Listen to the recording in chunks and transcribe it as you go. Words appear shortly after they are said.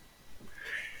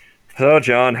Hello,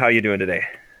 John. How you doing today?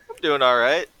 I'm doing all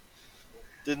right.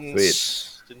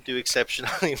 Sweet. Didn't do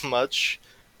exceptionally much.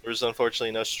 There's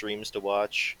unfortunately no streams to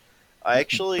watch. I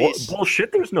actually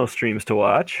Bullshit. There's no streams to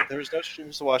watch. There was no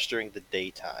streams to watch during the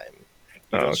daytime. You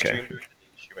Oh, don't okay. stream during the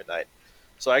day, you stream at night.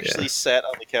 So I Yeah. actually sat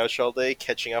on the couch all day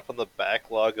catching up on the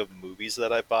backlog of movies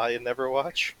that I buy and never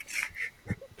watch.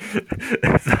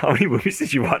 So how many movies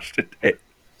did you watch today?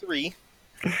 Three.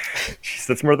 Jeez,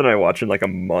 that's more than I watch in like a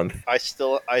month. I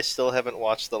still haven't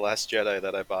watched The Last Jedi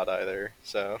that I bought either.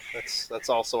 So that's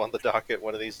also on the docket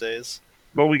one of these days.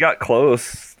 Well, we got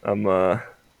close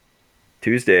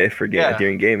Tuesday for Yeah.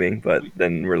 during gaming, but We,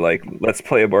 then we're like, let's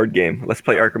play a board game. Let's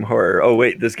play Arkham Horror. Oh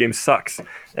wait, this game sucks,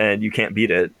 and you can't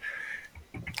beat it.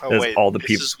 oh As wait, all the this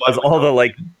people, is why as we all the don't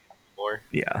like, anymore.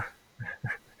 yeah.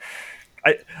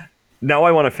 I Now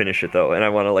I want to finish it though, and I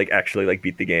want to like actually like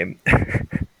beat the game.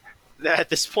 At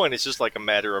this point, it's just like a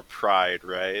matter of pride,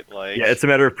 right? Yeah, Like, it's a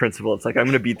matter of principle. It's like I'm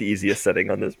going to beat the easiest setting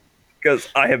on this because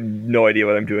I have no idea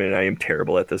what I'm doing and I am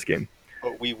terrible at this game.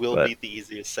 but we will But beat the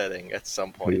easiest setting at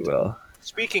some we point. will.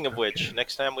 Speaking of Okay. which,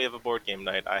 next time we have a board game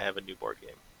night, I have a new board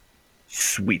game.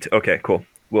 Sweet. Okay, cool.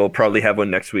 We'll probably have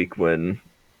one next week when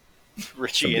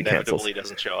Richie somebody cancels. inevitably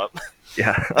doesn't show up.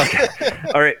 Yeah. Okay.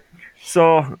 All right.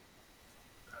 So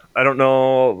I don't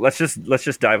know. Let's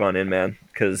just dive on in, man.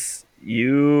 Because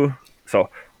you. So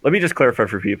let me just clarify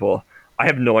for people. I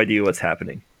have no idea what's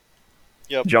happening.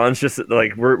 Yep. John's just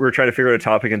like we're trying to figure out a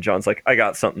topic, and John's like, I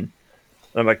got something.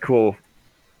 And I'm like, cool.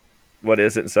 What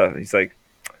is it and stuff? He's like,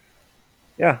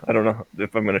 yeah, I don't know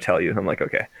if I'm going to tell you. I'm like,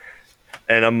 okay.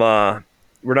 And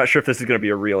we're not sure if this is going to be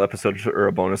a real episode or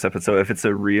a bonus episode. If it's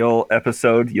a real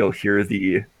episode, you'll hear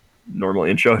the normal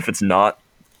intro. If it's not,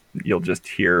 you'll just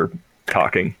hear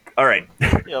talking. All right.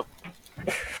 Yep.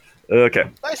 Okay.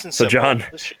 Nice and So simple. John,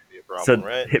 This shouldn't be a problem, so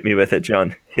right? hit me with it,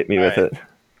 John. Hit me All with right. it.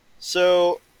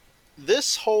 So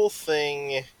this whole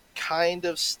thing kind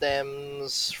of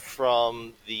stems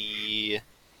from the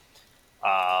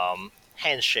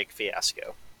handshake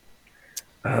fiasco.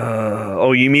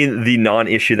 Oh, you mean the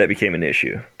non-issue that became an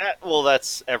issue? Well,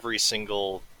 that's every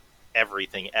single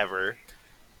everything ever.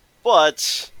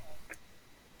 But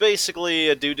basically,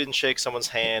 a dude didn't shake someone's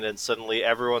hand, and suddenly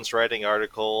everyone's writing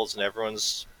articles and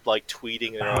everyone's like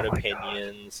tweeting their Oh own my god.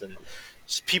 opinions, and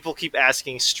people keep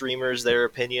asking streamers their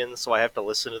opinions, so I have to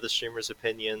listen to the streamers'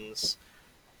 opinions,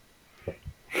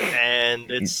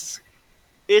 and it's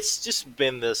just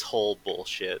been this whole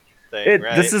bullshit thing, This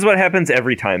right? is what happens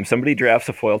every time somebody drafts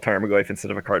a foil Tarmogoyf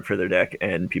instead of a card for their deck,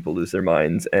 and people lose their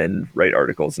minds and write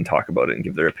articles and talk about it and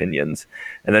give their opinions,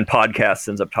 and then podcasts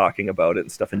ends up talking about it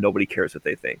and stuff, and nobody cares what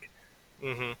they think,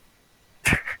 Mm-hmm.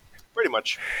 Pretty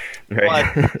much. But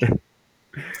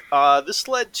right? this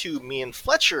led to me and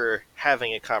Fletcher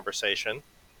having a conversation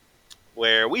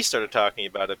where we started talking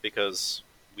about it because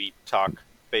we talk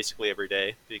basically every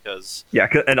day because Yeah,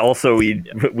 and also we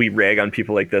yeah. we rag on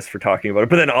people like this for talking about it,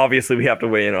 but then obviously we have to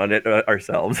weigh in on it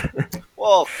ourselves.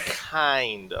 Well,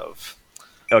 kind of.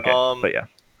 Okay, Um, but yeah,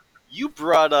 you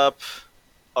brought up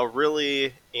a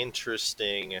really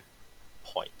interesting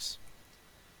point,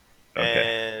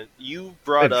 okay. and you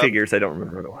brought It up figures I don't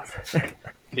remember what it was.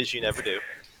 because you never do.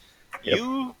 Yep.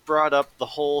 You brought up the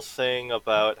whole thing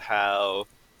about how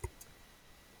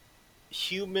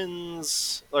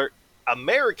humans or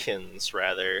Americans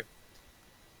rather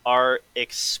are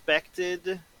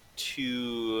expected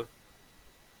to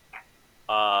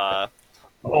uh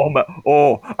Oh my!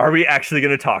 Oh, are we actually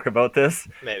going to talk about this?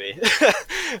 maybe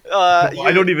I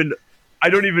you're don't even. I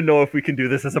don't even know if we can do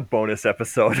this as a bonus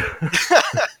episode.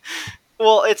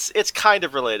 well it's kind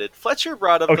of related. Fletcher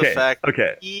brought up the Okay. fact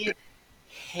Okay. he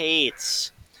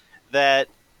hates that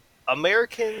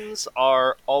Americans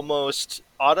are almost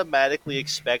automatically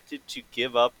expected to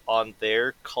give up on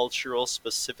their cultural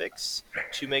specifics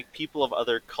to make people of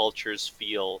other cultures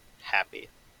feel happy.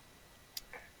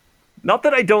 Not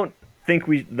that I don't think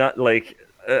we not like.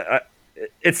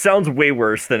 It sounds way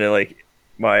worse than like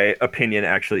my opinion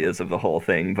actually is of the whole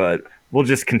thing, but we'll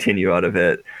just continue out of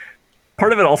it.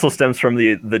 Part of it also stems from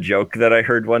the joke that I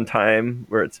heard one time,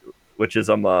 where it's which is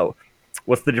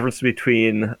what's the difference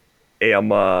between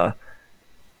a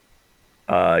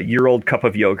year old cup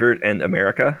of yogurt and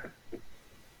America?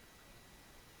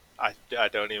 I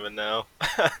don't even know.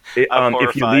 I'm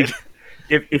If you horrified.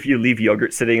 leave if you leave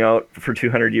yogurt sitting out for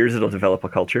 200 years, it'll develop a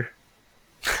culture.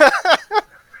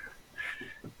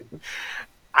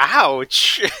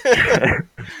 Ouch!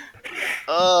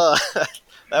 uh,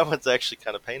 that one's actually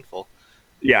kind of painful.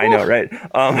 Yeah, I Whew. know, right?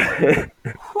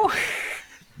 Whew.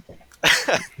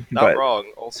 Not But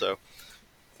wrong. Also,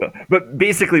 but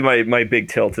basically, my big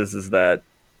tilt is that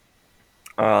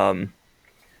um,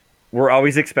 we're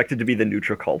always expected to be the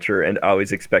neutral culture and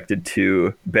always expected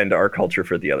to bend our culture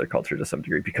for the other culture to some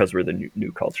degree because we're the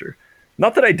new culture.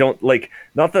 Not that I don't like,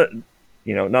 not that,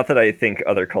 not that I think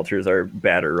other cultures are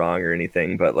bad or wrong or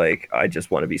anything, but like I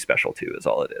just want to be special too, is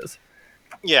all it is.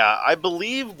 Yeah, I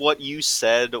believe what you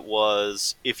said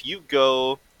was if you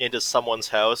go into someone's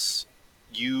house,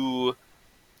 you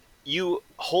you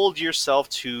hold yourself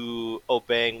to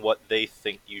obeying what they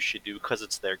think you should do because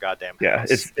it's their goddamn Yeah,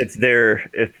 house. it's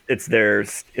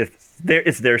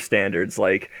their standards.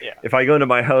 Like Yeah, if I go into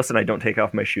my house and I don't take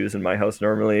off my shoes in my house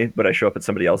normally, but I show up at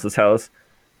somebody else's house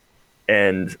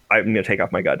and I'm gonna take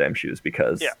off my goddamn shoes yeah,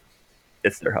 because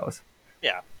it's their house.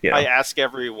 yeah. You I know. ask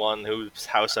everyone whose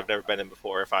house I've never been in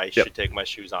before if I Yep. should take my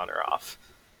shoes on or off.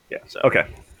 Yeah. So, Okay.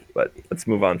 But let's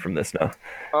move on from this now.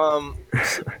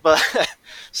 but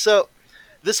so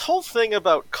this whole thing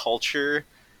about culture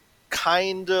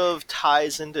kind of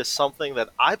ties into something that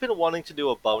I've been wanting to do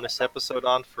a bonus episode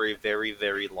on for a very,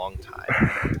 very long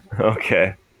time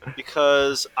Okay.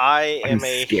 because I'm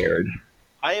scared.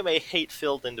 I am a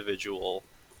hate-filled individual,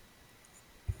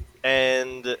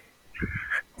 and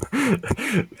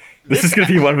This this is gonna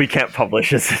be one we can't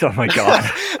publish, is it? Oh my god.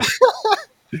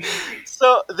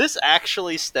 so this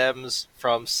actually stems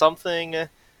from something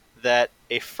that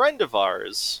a friend of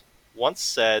ours once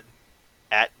said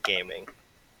at gaming.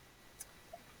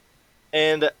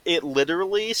 And it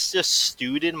literally just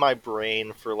stewed in my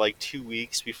brain for like 2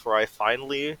 weeks before I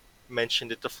finally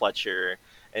mentioned it to Fletcher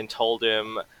and told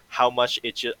him how much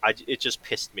it just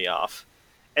pissed me off.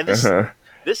 And Uh-huh.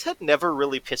 this had never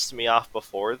really pissed me off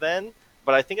before then,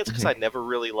 but I think it's because Mhm. I never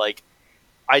really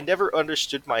I never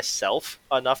understood myself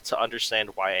enough to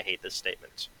understand why I hate this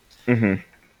statement. Mhm.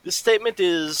 This statement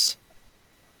is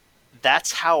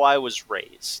that's how I was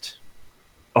raised.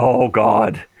 Oh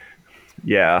god.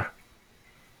 Yeah.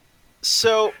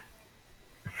 So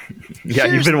Yeah,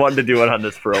 you've here's been wanting to do it on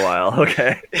this for a while.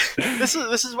 Okay. this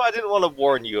is why I didn't want to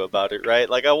warn you about it, right?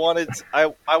 Like I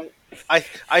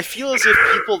feel as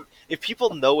if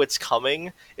people know it's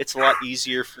coming, it's a lot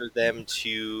easier for them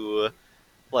to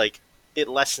like it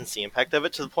lessens the impact of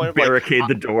it to the point of like Barricade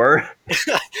the door.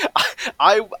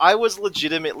 I was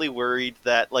legitimately worried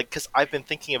that like because I've been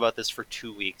thinking about this for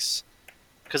 2 weeks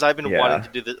because I've been wanting Yeah. to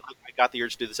do this. I got the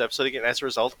urge to do this episode again. As a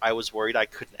result, I was worried I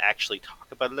couldn't actually talk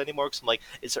about it anymore because I'm like,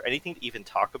 is there anything to even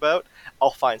talk about?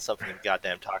 I'll find something to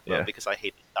goddamn talk about Yeah. because I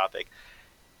hate this topic.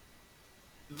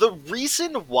 The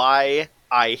reason why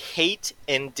I hate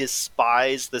and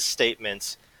despise the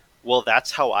statements, well,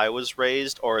 that's how I was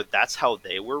raised or that's how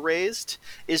they were raised,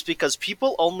 is because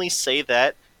people only say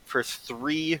that for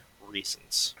three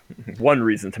reasons. One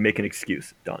reason to make an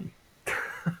excuse. Done.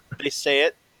 They say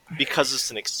it because it's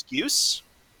an excuse.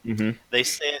 Mhm. They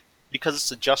say it because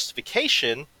it's a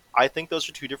justification. I think those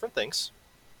are two different things.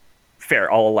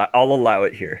 Fair. I'll allow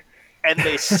it here. And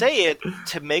they say it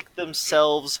to make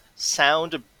themselves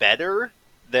sound better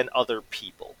than other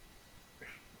people.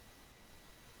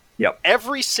 Yep.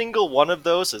 Every single one of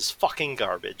those is fucking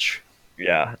garbage.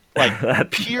 Yeah.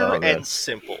 Like pure Oh man. and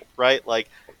simple, right? Like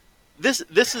this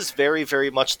is very very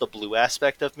much the blue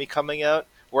aspect of me coming out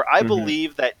where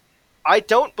Mhm. I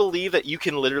don't believe that you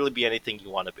can literally be anything you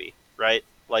want to be, right?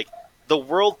 Like the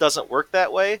world doesn't work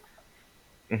that way,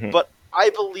 Mhm. but I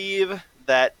believe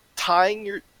that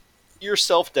tying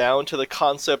yourself down to the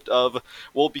concept of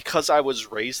well because I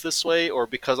was raised this way or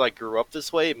because I grew up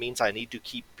this way it means I need to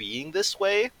keep being this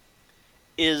way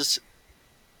is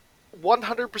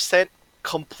 100%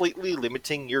 completely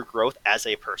limiting your growth as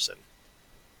a person.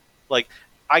 Like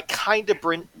I kind of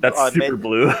That's super meant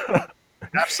blue.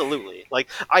 absolutely. Like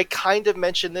I kind of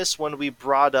mentioned this when we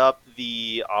brought up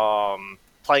the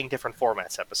playing different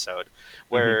formats episode, Mhm.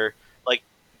 where like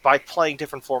by playing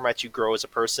different formats you grow as a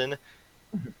person,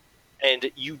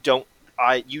 and you don't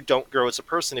grow as a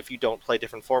person if you don't play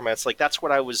different formats. Like that's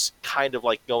what I was kind of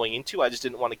like going into. I just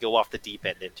didn't want to go off the deep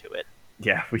end into it.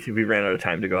 Yeah, we ran out of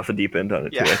time to go off the deep end on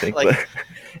it Yeah, too, I think. like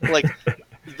But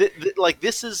like like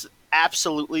this is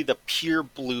absolutely the pure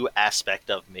blue aspect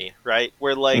of me, right?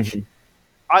 Where like Mhm.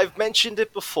 I've mentioned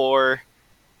it before,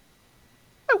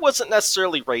 I wasn't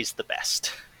necessarily raised the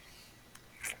best.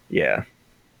 Yeah.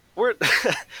 We're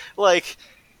like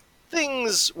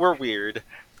things were weird,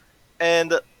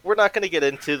 and we're not going to get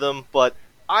into them. But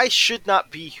I should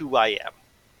not be who I am.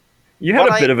 You had What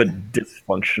a I bit of a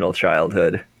dysfunctional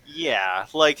childhood. yeah,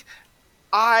 like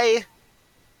I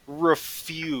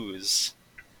refuse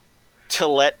to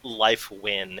let life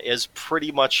win. Is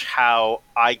pretty much how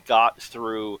I got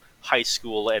through high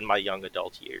school and my young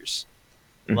adult years.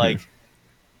 Mhm. Like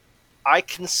I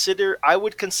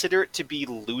would consider it to be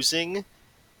losing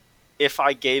if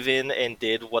I gave in and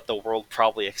did what the world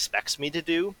probably expects me to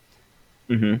do,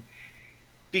 Hmm.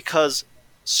 because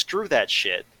screw that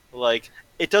shit. Like,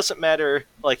 it doesn't matter.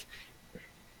 Like,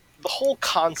 the whole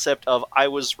concept of I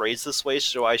was raised this way,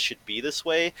 so I should be this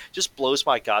way, just blows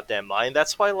my goddamn mind.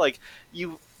 That's why, like,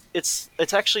 you, it's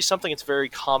actually something that's very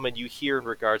common you hear in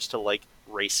regards to like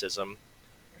racism,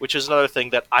 which is another thing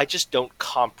that I just don't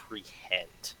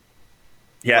comprehend.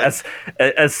 Yeah, Like,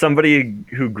 as somebody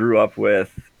who grew up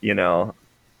with, you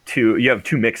have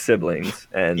two mixed siblings,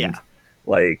 yeah, and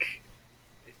like,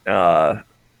 uh,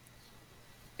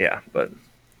 yeah, but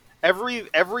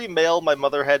every male my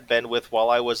mother had been with while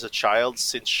I was a child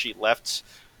since she left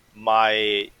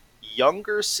my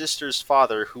younger sister's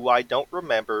father, who I don't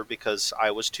remember because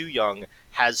I was too young,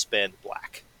 has been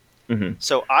black. hmm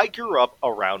So I grew up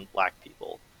around black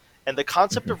people. And the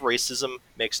concept hmm of racism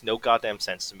makes no goddamn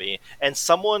sense to me. And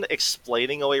someone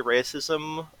explaining away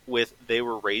racism with they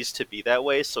were raised to be that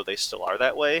way, so they still are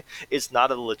that way, is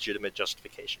not a legitimate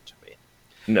justification to me.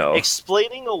 no,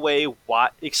 Explaining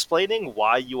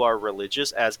why you are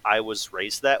religious as I was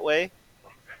raised that way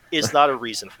is not a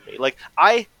reason for me. Like,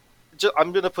 I'm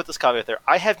going to put this caveat there.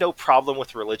 I have no problem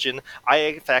with religion. I,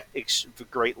 in fact,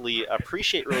 greatly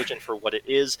appreciate religion for what it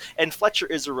is. And Fletcher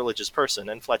is a religious person,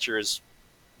 and Fletcher is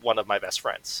one of my best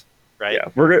friends, right? yeah,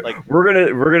 we're Like,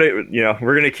 gonna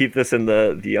we're gonna keep this in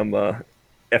the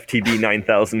FTB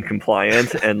 9000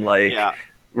 compliant, and like yeah,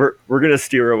 we're gonna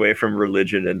steer away from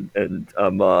religion and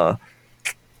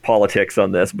politics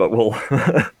on this, but we'll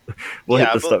we'll hit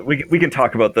yeah, the but stuff. We can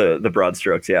talk about the broad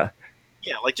strokes. Yeah.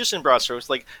 yeah, like just in broad strokes,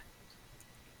 like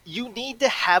you need to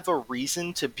have a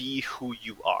reason to be who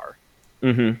you are.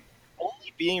 Hmm.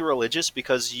 Only being religious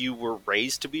because you were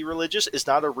raised to be religious is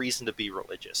not a reason to be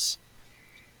religious.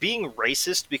 Being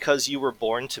racist because you were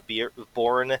born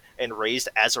and raised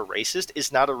as a racist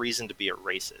is not a reason to be a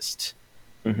racist.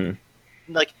 Hmm.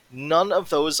 Like, none of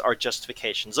those are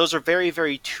justifications. Those are very,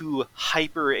 very two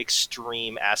hyper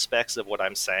extreme aspects of what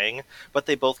I'm saying, but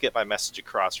they both get my message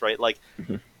across, right? Like,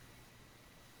 Hmm.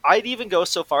 I'd even go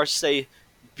so far as to say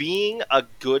being a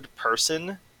good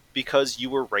person because you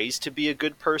were raised to be a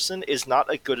good person is not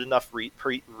a good enough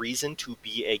reason to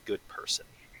be a good person.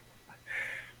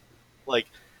 Like,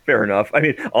 Fair enough. I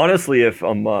mean, honestly, if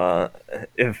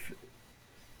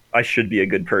I should be a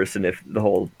good person if the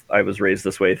whole "I was raised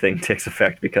this way" thing takes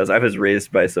effect, because I was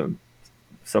raised by some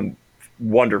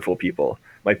wonderful people.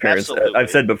 My parents, I've absolutely.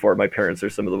 said before, my parents are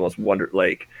some of the most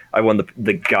like I won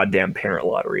the goddamn parent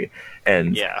lottery,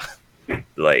 and Yeah.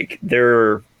 like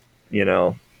they're, you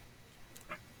know,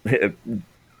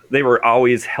 they were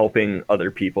always helping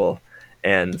other people,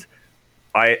 and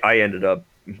I ended up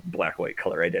black white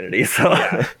color identity. So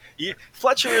Yeah.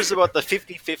 Fletcher is about the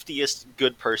 50-50st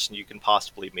good person you can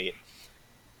possibly meet.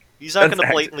 He's not that's going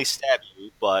to blatantly stab you,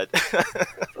 but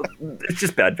it's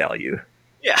just bad value.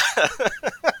 yeah.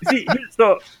 See,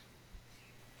 so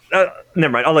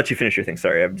never mind. I'll let you finish your thing.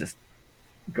 Sorry, I'm just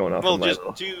going off Well, on my just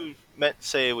little. do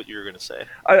say what you were going to say.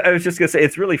 I was just gonna say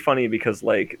it's really funny because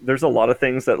like there's a lot of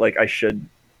things that like I should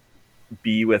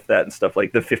be with that and stuff,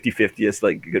 like the 50-50 is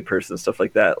like good person and stuff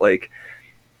like that. Like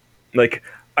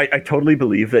I totally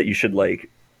believe that you should like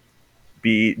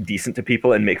be decent to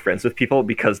people and make friends with people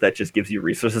because that just gives you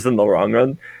resources in the long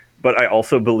run. But I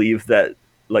also believe that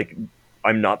like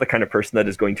I'm not the kind of person that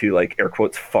is going to like air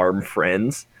quotes farm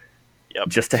friends Yep.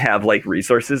 just to have like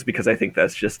resources, because I think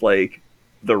that's just like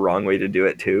the wrong way to do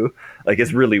it too. Like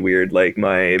it's really weird, like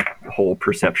my whole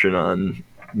perception on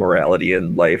morality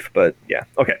and life. But yeah,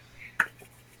 okay.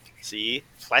 See,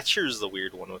 Fletcher's the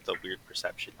weird one with the weird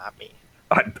perception, not me.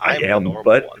 I I'm the am, normal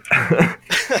but one.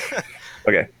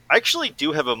 okay. I actually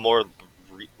do have a more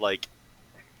like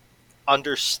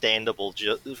understandable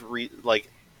like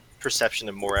perception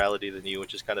of morality than you,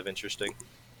 which is kind of interesting.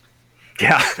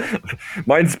 Yeah,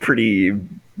 mine's pretty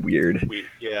weird.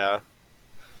 Yeah,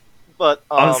 but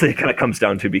Honestly, it kind of comes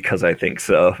down to because I think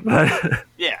so. But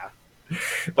yeah,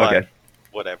 but okay.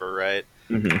 whatever, right?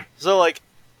 Hmm. So like,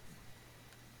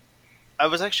 I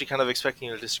was actually kind of expecting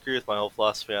you to disagree with my whole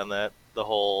philosophy on that. The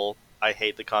whole I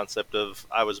hate the concept of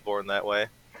I was born that way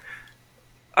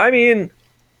I mean,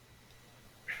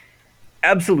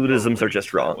 or absolutisms are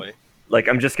just raised that wrong. way. Like,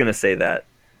 I'm just gonna say that.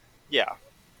 Yeah,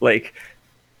 Like,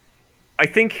 I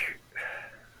think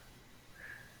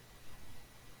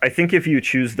I think if you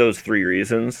choose those three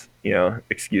reasons,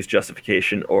 excuse,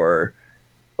 justification, or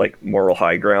like moral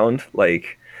high ground,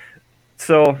 like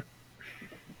so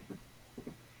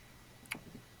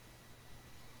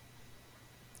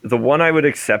the one I would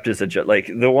accept is like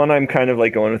the one I'm kind of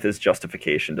like going with is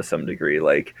justification to some degree.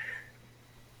 Like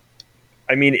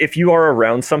I mean, if you are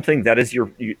around something, that is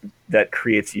that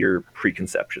creates your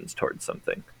preconceptions towards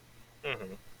something.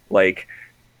 Hmm. Like,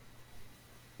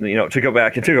 to go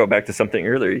back to something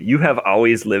earlier, you have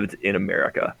always lived in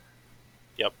America.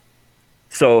 Yep.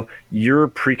 So your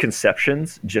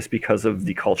preconceptions, just because of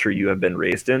the culture you have been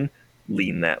raised in,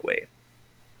 lean that way.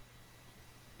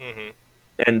 Hmm.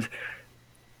 And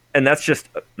that's just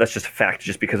a fact,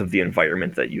 just because of the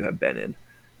environment that you have been in.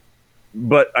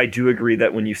 But I do agree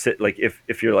that when you sit, like,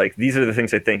 if you're like, these are the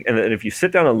things I think, and then if you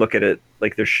sit down and look at it,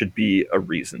 like, there should be a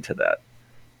reason to that.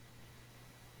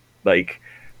 Like,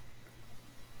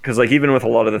 because, like, even with a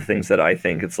lot of the things that I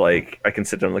think, it's like I can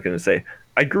sit down and look at it and say,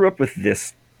 I grew up with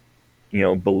this,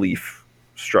 belief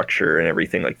structure and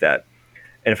everything like that.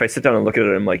 And if I sit down and look at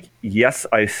it, I'm like, yes,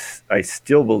 I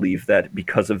still believe that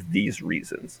because of these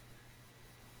reasons.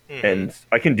 Hmm. And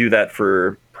I can do that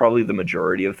for probably the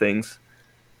majority of things.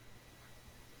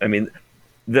 I mean,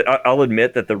 I'll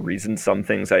admit that the reason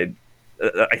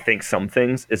I think some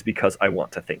things is because I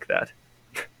want to think that.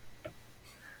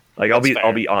 Like, That's I'll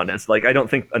fair. be honest. Like, I don't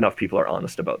think enough people are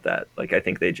honest about that. Like, I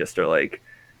think they just are like,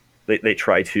 they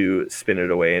try to spin it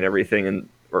away and everything, and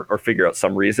or figure out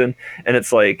some reason. And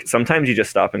it's like sometimes you just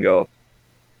stop and go,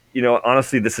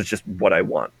 honestly, this is just what I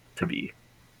want to be.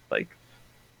 Like,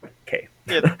 okay,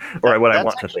 Yeah, or what I that's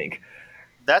want to actually think.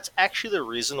 the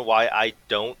reason why I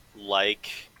don't like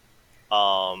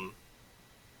um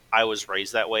I was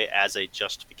raised that way as a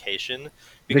justification,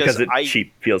 because Because it I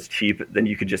cheap feels cheap, then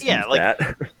you could just yeah, use like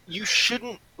that. you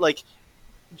shouldn't like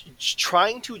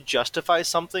trying to justify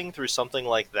something through something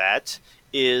like that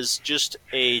is just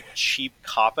a cheap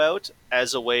cop out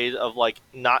as a way of like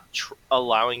not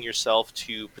allowing yourself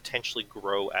to potentially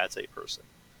grow as a person.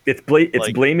 It's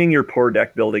Like blaming your poor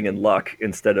deck building and luck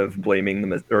instead of blaming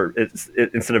them,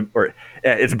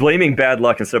 it's blaming bad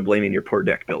luck instead of blaming your poor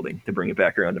deck building, to bring it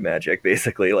back around to Magic,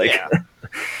 basically. Like, yeah,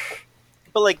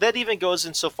 but like that even goes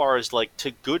insofar as like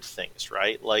to good things,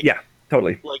 right? yeah,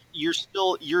 totally. Like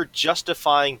you're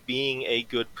justifying being a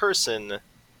good person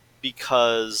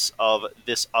because of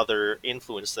this other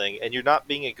influence thing, and you're not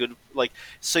being a good like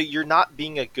so you're not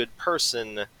being a good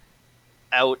person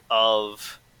out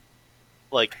of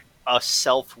like a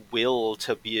self will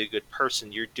to be a good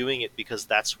person. You're doing it because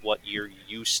that's what you're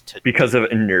used to Because of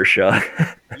doing. inertia.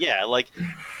 Yeah, like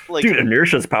Dude,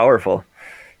 inertia's powerful.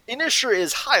 inertia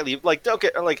is highly like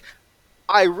okay, like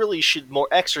I really should more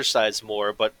exercise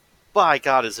more, but by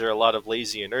God, is there a lot of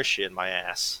lazy inertia in my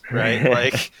ass, right?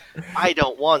 Like I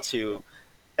don't want to,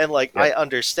 and like I Yep.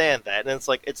 understand that, and it's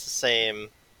like it's the same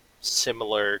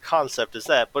similar concept as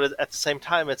that, but at the same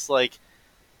time, it's like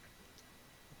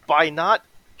by not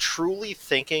truly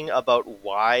thinking about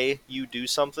why you do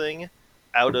something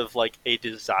out of like a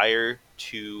desire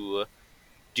to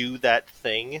do that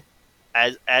thing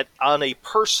as at on a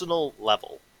personal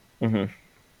level, Hmm.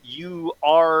 you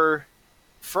are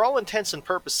for all intents and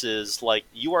purposes like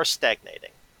you are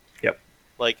stagnating. Yep.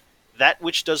 Like that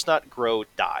which does not grow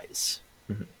dies.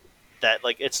 Hmm. That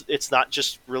like it's not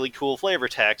just really cool flavor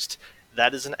text,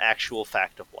 that is an actual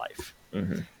fact of life.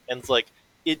 Hmm. And it's like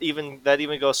it even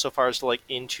goes so far as to like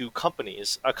into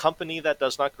companies. A company that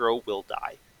does not grow will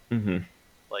die. Hmm.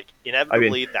 Like I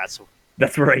mean, inevitably,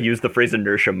 that's where I use the phrase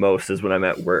inertia most, is when I'm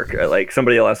at work. Like,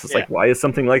 somebody will ask us, yeah, like, why is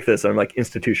something like this? And I'm like,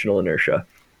 institutional inertia.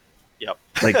 yep,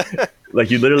 Like,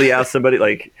 you literally ask somebody,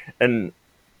 like, and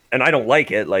I don't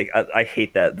like it. Like, I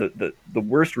hate that. The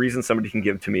worst reason somebody can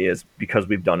give to me is because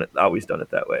we've always done it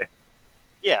that way.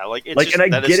 yeah. Like it's Like, and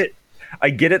just that is I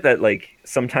get it that, like,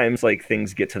 sometimes, like,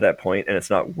 things get to that point and it's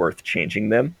not worth changing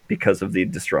them because of the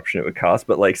disruption it would cost.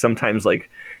 But, like, sometimes, like,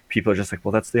 people are just like,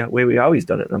 well, that's the way we always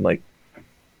done it. And I'm like,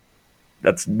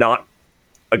 that's not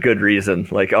a good reason.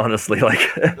 Like, honestly, like,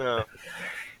 no.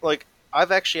 Like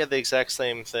I've actually had the exact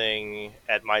same thing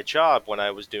at my job when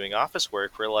I was doing office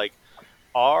work, where like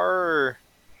our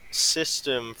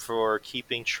system for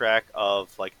keeping track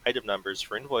of like item numbers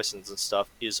for invoices and stuff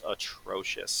is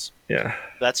atrocious. yeah.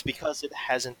 That's because it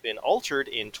hasn't been altered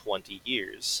in 20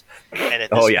 years. And at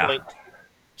Oh, this yeah. point,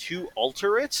 to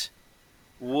alter it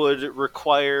would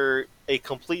require a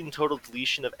complete and total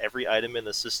deletion of every item in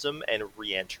the system and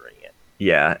re entering it.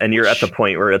 Yeah. And you're at the Which,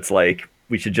 point where it's like,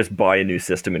 we should just buy a new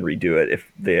system and redo it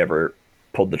if they ever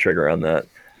pulled the trigger on that.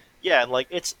 yeah, and like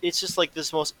it's just like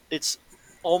it's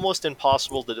almost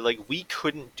impossible to like we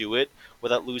couldn't do it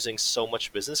without losing so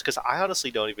much business because I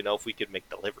honestly don't even know if we could make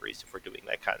deliveries if we're doing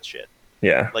that kind of shit.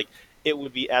 Yeah. Like it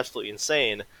would be absolutely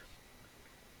insane.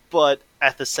 But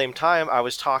at the same time, I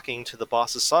was talking to the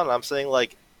boss's son, and I'm saying,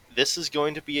 like, this is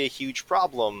going to be a huge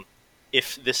problem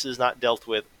if this is not dealt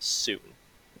with soon.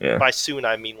 Yeah. By soon,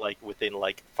 I mean like within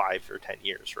like 5 or 10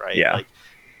 years, right? Yeah. Like,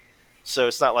 so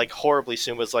it's not like horribly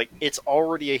soon, but it's like it's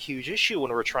already a huge issue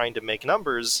when we're trying to make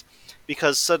numbers,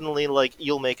 because suddenly like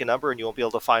you'll make a number and you won't be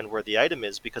able to find where the item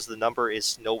is because the number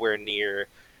is nowhere near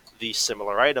the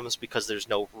similar items because there's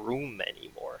no room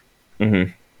anymore,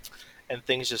 Hmm. and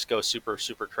things just go super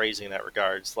super crazy in that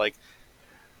regards. Like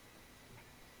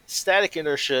static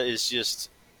inertia is just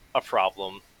a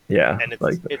problem, Yeah. and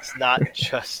Like, it's not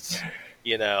just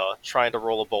trying to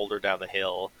roll a boulder down the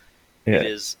hill. It yeah.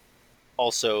 is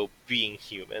also being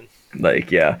human.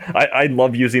 Like, yeah, I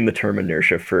love using the term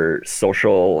inertia for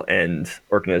social and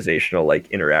organizational like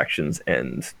interactions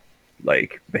and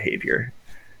like behavior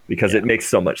because Yeah, it makes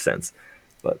so much sense.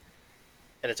 But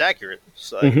and it's accurate.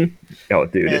 So like, hmm, oh,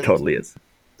 dude, it and totally is.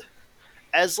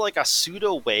 as like a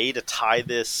pseudo way to tie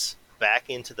this back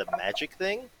into the magic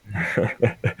thing,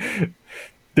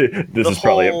 This the is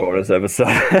probably a whole bonus episode.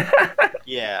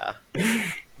 yeah,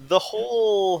 the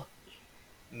whole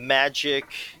magic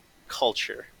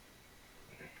culture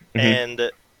Hmm.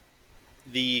 and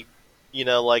the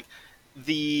like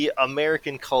the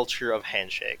American culture of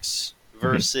handshakes Hmm.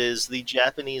 versus the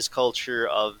Japanese culture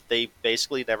of they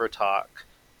basically never talk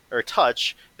or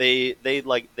touch. They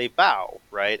bow,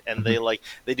 right? And Hmm.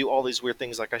 they do all these weird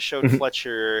things. Like I showed Hmm.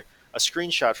 Fletcher a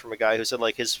screenshot from a guy who said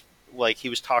like his like he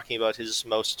was talking about his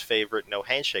most favorite no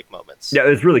handshake moments. Yeah,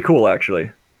 it's really cool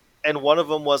actually. And one of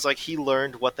them was like he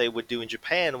learned what they would do in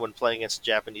Japan when playing against a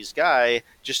Japanese guy,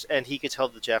 just and he could tell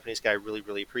the Japanese guy really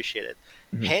really appreciated.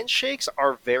 Hmm. Handshakes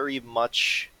are very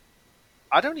much,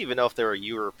 I don't even know if they're a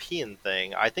European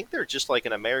thing. I think they're just like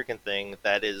an American thing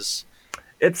that is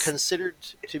It's considered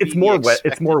to it's be the it's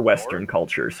expected more Western norm.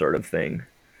 culture sort of thing.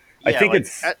 I Yeah, think like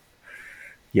it's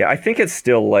I think it's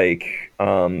still like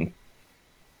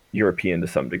European to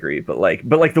some degree, but like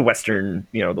the Western,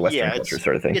 the Western yeah, culture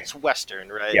sort of thing. it's Western,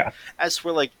 right? Yeah. As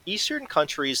for like Eastern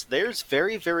countries, there's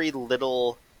very very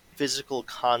little physical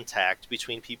contact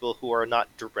between people who are not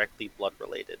directly blood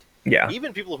related. Yeah.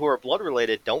 Even people who are blood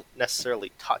related don't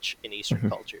necessarily touch in Eastern Hmm.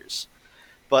 cultures,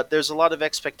 but there's a lot of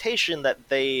expectation that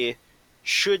they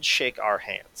should shake our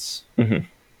hands Hmm.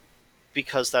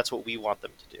 because that's what we want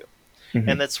them to do. Hmm.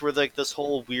 And that's where like this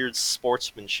whole weird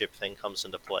sportsmanship thing comes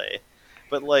into play.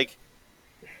 But like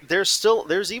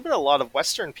there's even a lot of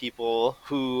Western people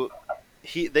who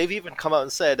they've even come out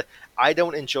and said, I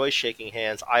don't enjoy shaking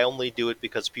hands. I only do it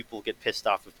because people get pissed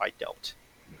off if I don't.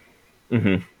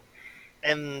 Hmm.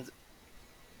 And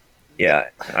Yeah.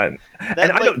 And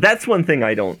that I like don't. That's one thing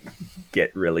I don't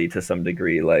get really to some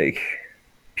degree. Like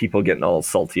people getting all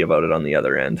salty about it on the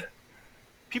other end.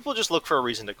 people just look for a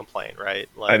reason to complain, right?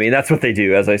 I Like mean, that's what they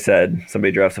do. As I said,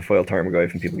 somebody drafts a foil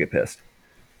tarmogoyf and people get pissed.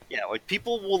 yeah, like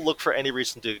people will look for any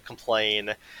reason to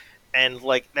complain, and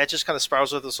like that just kind of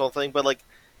spirals with this whole thing. But like,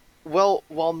 well,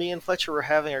 while me and Fletcher were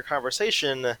having our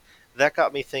conversation, that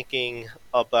got me thinking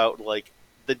about like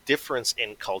the difference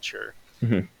in culture,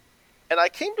 Hmm. and I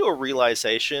came to a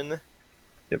realization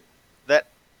Yep. that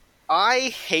I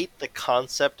hate the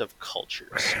concept of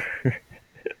cultures.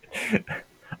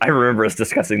 I remember us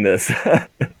discussing this.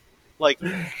 Like,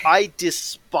 I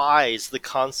despise the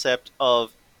concept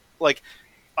of like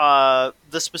the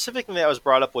specific thing that was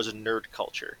brought up was nerd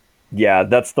culture. Yeah,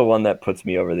 that's the one that puts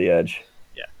me over the edge.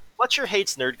 Yeah, Fletcher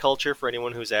hates nerd culture for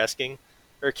anyone who's asking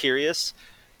or curious,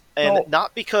 and Oh,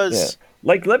 not yeah. because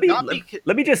Like not because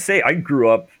let me just say, I grew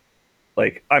up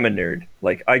like I'm a nerd.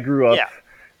 Like I grew up, yeah.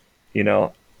 you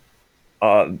know,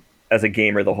 uh, as a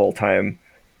gamer the whole time.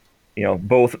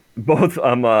 Both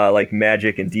like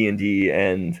Magic and D&D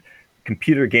and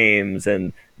computer games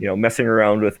and messing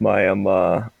around with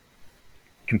my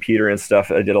computer and stuff.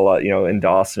 I did a lot, in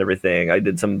DOS and everything. I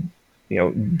did some,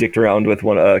 dicked around with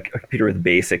a computer with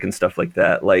BASIC and stuff like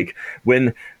that. Like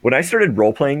when I started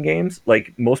role playing games,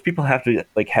 like most people have to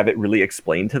like have it really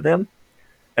explained to them,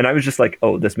 and I was just like,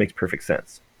 oh, this makes perfect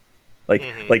sense.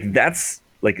 Hmm. Like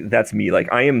that's me.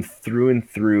 Like I am through and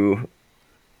through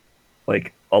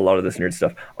like a lot of this nerd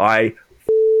stuff. I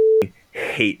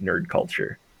hate nerd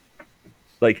culture.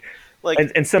 Like, Like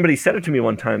and somebody said it to me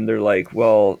one time. They're like,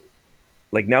 well,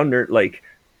 like now nerd like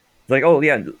oh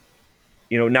yeah,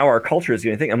 now our culture is the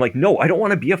only thing. I'm like, no, I don't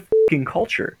want to be a fucking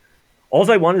culture. All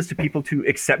I want is to people to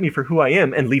accept me for who I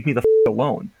am and leave me the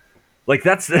alone. Like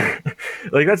that's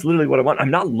like that's literally what I want.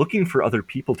 I'm not looking for other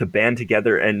people to band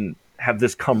together and have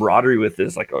this camaraderie with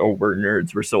this like, oh, we're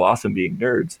nerds, we're so awesome being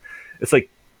nerds. It's like,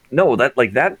 no,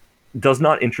 that does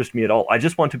not interest me at all. I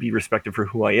just want to be respected for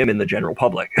who I am in the general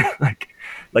public.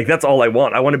 like that's all I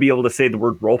want. I want to be able to say the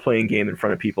word role playing game in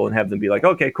front of people and have them be like,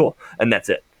 okay, cool, and that's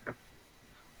it.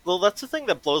 well, that's the thing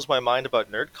that blows my mind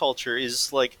about nerd culture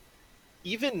is like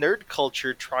even nerd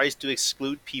culture tries to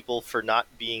exclude people for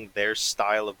not being their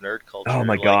style of nerd Oh culture.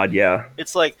 my Like, god, yeah.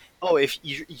 it's like, oh, if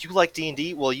you like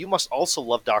D&D, well, you must also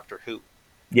love Doctor Who,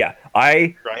 Yeah,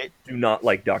 I right? do not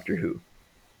like Doctor Who.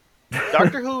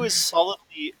 Doctor Who is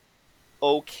solidly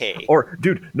okay, Or,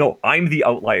 dude, no, I'm the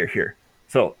outlier here.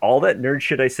 So, all that nerd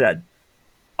shit I said,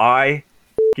 I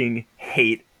fucking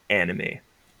hate anime.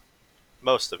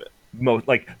 most of it. Most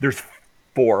like, there's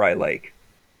four I like.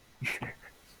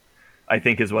 I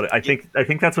think is what I Yeah, think. I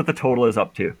think that's what the total is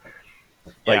up to.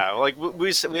 Like, yeah, like we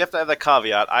have to have that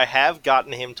caveat. I have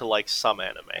gotten him to like some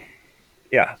anime.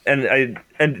 yeah,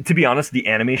 and to be honest, the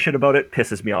anime shit about it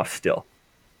pisses me off still.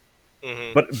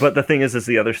 Hmm. But the thing is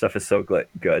the other stuff is so good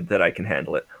that I can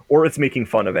handle it, or it's making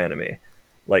fun of anime,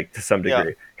 like to some Yeah,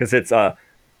 degree, because it's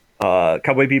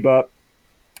Cowboy Bebop,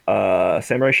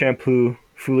 Samurai Champloo,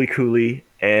 Fooly Cooly,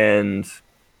 and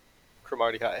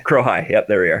Cromartie High. Crow High. Yep,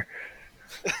 there we are.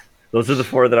 Those are the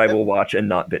four that I will watch and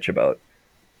not bitch about.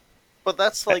 But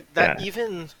that's like that Yeah,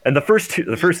 even. and the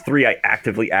first three, I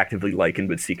actively like and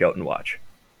would seek out and watch.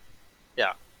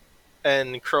 Yeah,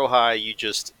 and Crow High you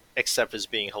just accept as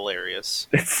being hilarious.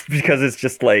 It's because it's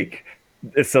just like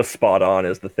it's so spot on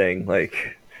is the thing.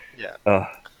 Like, Yeah, uh,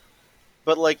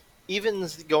 but like even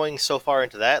going so far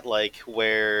into that, like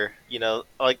where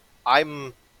like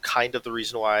I'm kind of the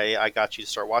reason why I got you to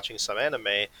start watching some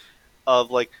anime.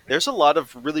 Of like, there's a lot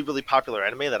of really really popular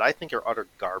anime that I think are utter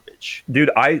garbage,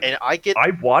 dude, and I get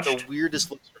I the watched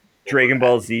weirdest looks from people for Dragon that.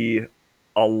 Ball Z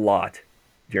a lot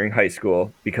during high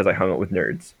school because I hung out with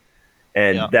nerds.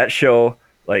 And Yeah. that show,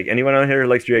 like anyone out here who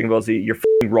likes Dragon Ball Z, you're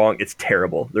wrong. It's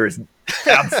terrible. There is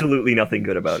absolutely nothing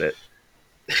good about it.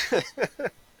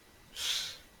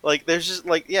 Like there's just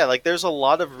like, yeah, like there's a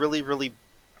lot of really really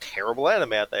terrible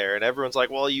anime out there, and everyone's like,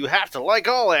 well, you have to like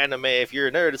all anime if you're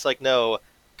a nerd. It's like, no,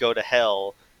 go to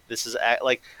hell. This is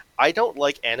like, I don't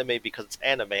like anime because it's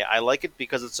anime. I like it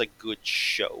because it's a good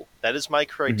show. That is my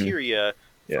Hmm. criteria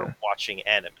Yeah, for watching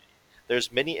anime.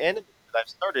 There's many anime that I've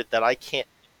started that I can't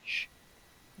finish.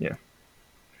 yeah.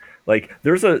 Like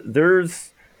there's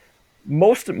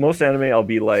most anime. I'll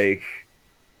be like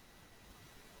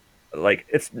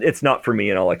it's not for me,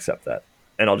 and I'll accept that,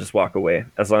 and I'll just walk away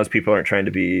as long as people aren't trying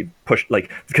to be pushed.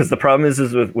 Like because the problem is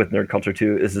with nerd culture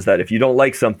too is that if you don't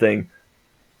like something,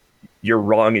 you're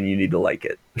wrong and you need to like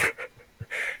it.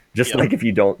 Just Yeah, like if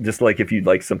you don't, just like if you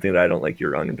like something that I don't like,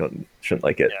 you're wrong and don't shouldn't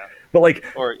like it. yeah. But like,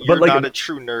 Or but you're like, not a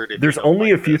true nerd if you there's don't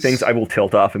only a like few things I this. will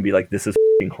tilt off and be like, this is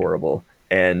horrible.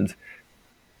 And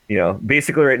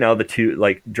basically right now the two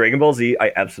like Dragon Ball Z,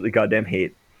 I absolutely goddamn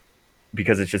hate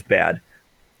because it's just bad.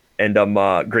 And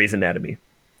Grey's Anatomy,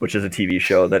 which is a TV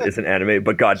show that is an anime,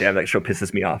 but goddamn that show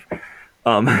pisses me off.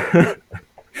 Um,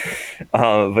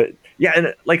 but yeah,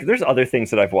 and like there's other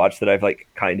things that I've watched that I've like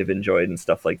kind of enjoyed and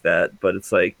stuff like that. But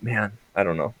it's like, man, I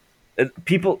don't know.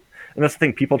 People, and that's the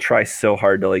thing. People try so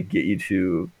hard to like get you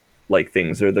to like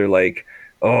things, or they're like,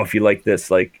 oh, if you like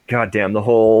this, like, goddamn, the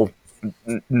whole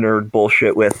nerd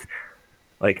bullshit with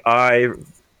like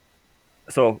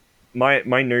so my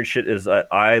nerd shit is that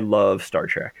I love Star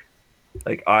Trek.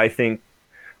 Like I think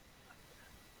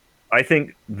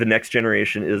the Next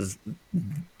Generation is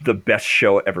the best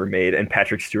show ever made, and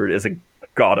Patrick Stewart is a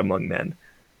god among men.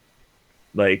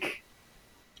 Like,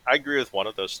 I agree with one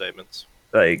of those statements.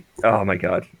 oh my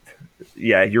god,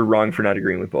 yeah, you're wrong for not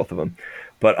agreeing with both of them,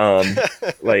 but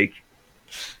like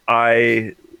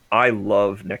I I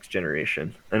love Next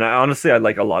Generation, and I honestly I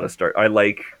like a lot of Star. I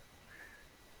like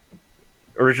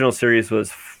original series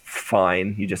was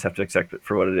fine. You just have to accept it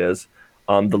for what it is.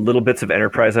 The little bits of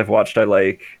Enterprise I've watched, I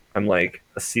like. I'm like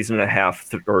a season and a half,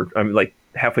 or I'm like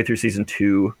halfway through season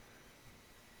two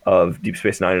of Deep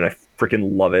Space Nine, and I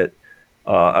freaking love it.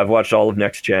 I've watched all of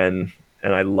Next Gen,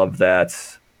 and I love that.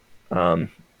 Um,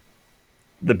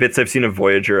 the bits I've seen of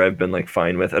Voyager, I've been like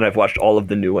fine with, and I've watched all of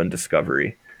the new one,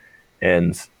 Discovery,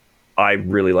 and I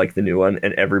really like the new one.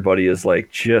 And everybody is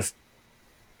like just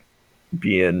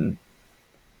being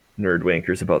nerd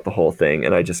wankers about the whole thing,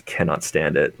 and I just cannot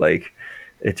stand it. Like,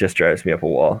 it just drives me up a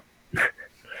wall.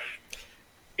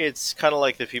 It's kind of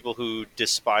like the people who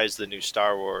despise the new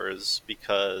Star Wars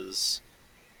because,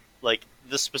 like,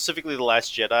 specifically the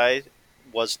Last Jedi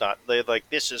was not. They're like,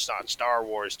 this is not Star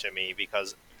Wars to me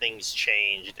because things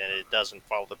changed and it doesn't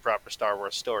follow the proper Star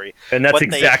Wars story. And that's But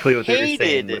they exactly what they were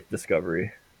saying hated, with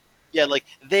Discovery. yeah, like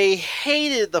they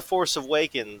hated the Force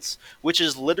Awakens, which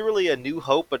is literally A New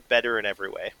Hope but better in every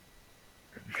way.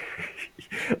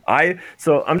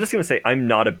 I'm just gonna say I'm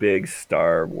not a big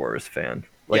Star Wars fan.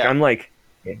 Like Yeah, I'm like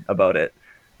about it.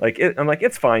 I'm like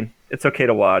it's fine. It's okay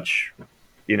to watch,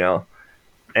 you know.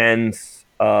 And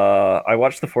I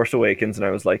watched The Force Awakens and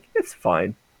I was like, it's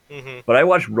fine. Mm-hmm. But I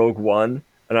watched Rogue One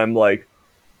and I'm like,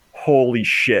 holy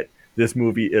shit, this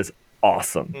movie is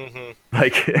awesome. Mm-hmm.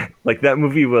 Like like that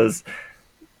movie was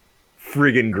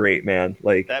friggin' great, man.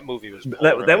 Like That movie was that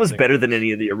was polarizing. better than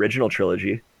any of the original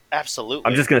trilogy. Absolutely.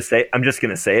 I'm just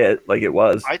gonna say it like it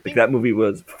was. I Like think that movie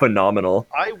was phenomenal.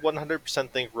 I 100%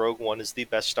 think Rogue One is the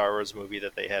best Star Wars movie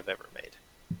that they have ever made.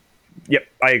 Yep,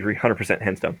 I agree, 100%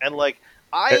 hands down. And like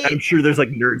I I'm sure there's like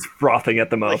nerds frothing at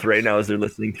the mouth like right now as they're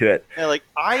listening to it. and like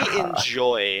I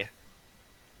enjoy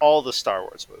all the Star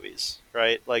Wars movies,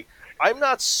 right? Like I'm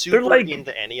not They're super like,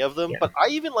 into any of them, yeah. but I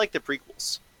even like the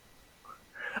prequels.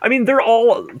 I mean, they're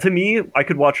all to me. I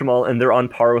could watch them all, and they're on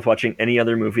par with watching any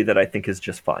other movie that I think is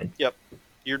just fine. Yep.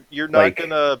 You're not Like,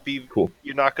 gonna be cool.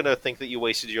 you're not gonna think that you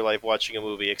wasted your life watching a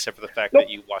movie except for the fact that Nope.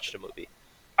 you watched a movie.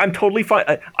 I'm totally fine.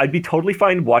 I'd be totally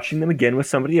fine watching them again with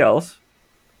somebody else.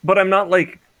 But I'm not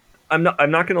like, I'm not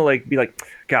gonna like be like,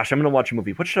 gosh, I'm gonna watch a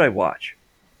movie. What should I watch?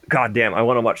 God damn, I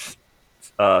want to watch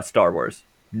Star Wars.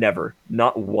 Never,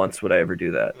 not once would I ever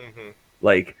do that. Hmm.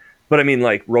 Like, but I mean,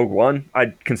 like Rogue One,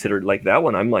 I'd consider like that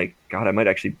one. I'm like, God, I might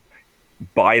actually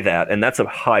buy that, and that's a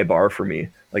high bar for me.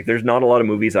 Like, there's not a lot of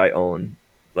movies I own,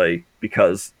 like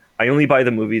because I only buy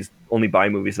movies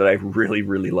that I really,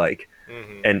 really like,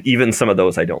 Hmm. and even some of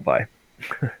those I don't buy.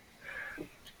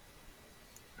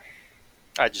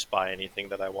 I just buy anything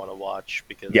that I want to watch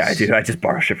Yeah, I because. do. I just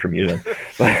borrow shit from you then.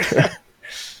 But,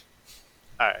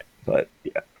 All right, but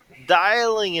yeah,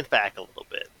 dialing it back a little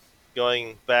bit,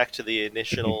 going back to the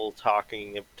initial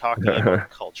talking about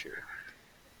culture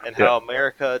and yeah. how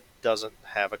America doesn't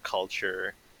have a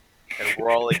culture, and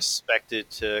we're all expected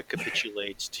to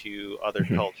capitulate to other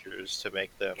cultures to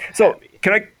make them So happy.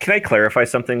 can I clarify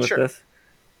something with Sure. this?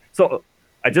 So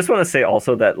I just want to say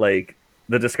also that like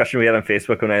the discussion we had on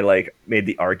Facebook when I like made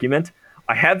the argument,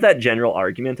 I have that general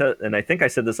argument, and I think I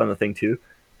said this on the thing too.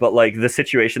 But like the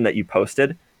situation that you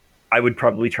posted, I would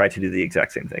probably try to do the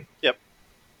exact same thing. Yep.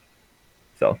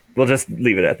 So we'll just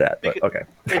leave it at that. But Because okay,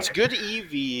 it's good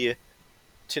EV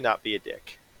to not be a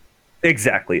dick.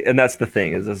 exactly, and that's the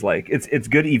thing is like it's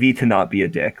good EV to not be a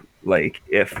dick, like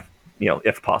if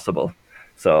if possible.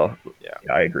 So Yeah.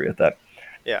 yeah, I agree with that.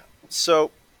 Yeah.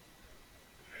 So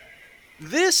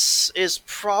this is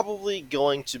probably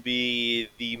going to be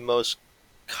the most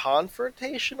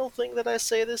confrontational thing that I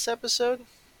say this episode.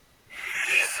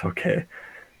 It's okay.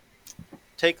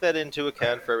 Take that into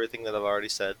account for everything that I've already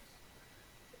said.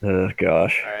 Oh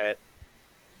gosh. All right.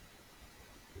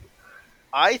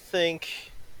 I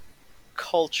think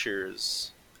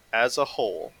cultures as a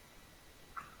whole,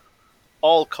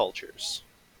 all cultures,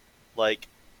 like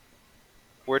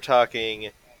we're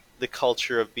talking the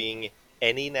culture of being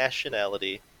any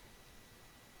nationality,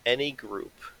 any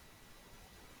group,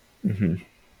 Hmm.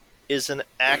 is an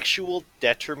actual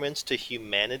detriment to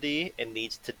humanity and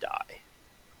needs to die.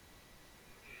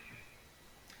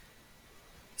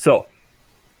 So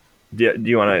do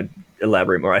you want to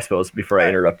elaborate more? I suppose before All I right.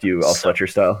 interrupt you, all So, Fletcher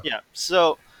style. yeah.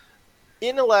 So,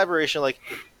 in elaboration, like,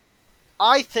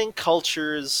 I think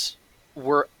cultures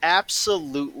were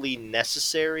absolutely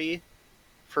necessary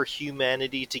for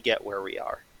humanity to get where we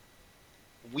are.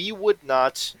 We would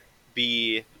not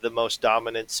be the most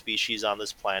dominant species on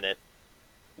this planet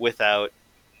without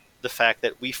the fact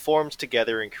that we formed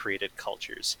together and created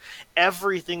cultures.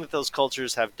 Everything that those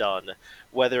cultures have done,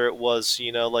 whether it was,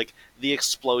 like the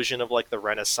explosion of like the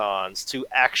Renaissance to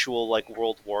actual like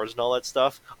world wars and all that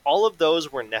stuff, all of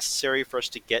those were necessary for us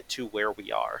to get to where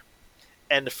we are.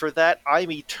 And for that,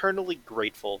 I'm eternally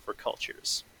grateful for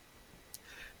cultures.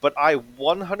 But I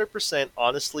 100%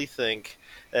 honestly think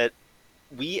that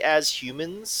we as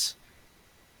humans,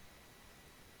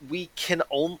 we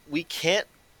can't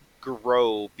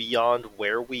grow beyond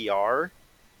where we are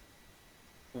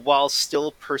while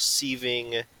still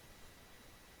perceiving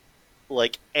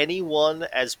like anyone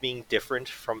as being different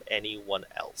from anyone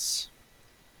else.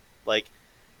 Like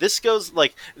this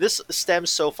stems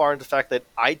so far into the fact that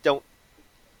I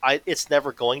it's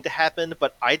never going to happen,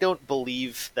 but I don't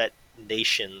believe that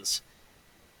nations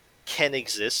can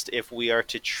exist if we are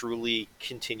to truly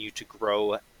continue to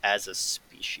grow as a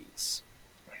species.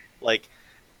 Like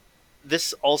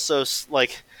this also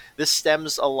like this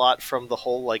stems a lot from the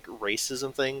whole like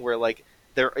racism thing where like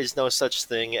there is no such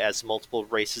thing as multiple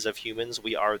races of humans.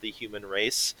 We are the human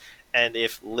race. And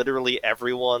if literally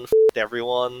everyone f***ed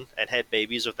everyone and had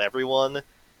babies with everyone,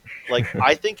 like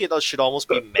I think it should almost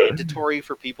be mandatory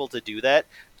for people to do that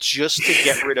just to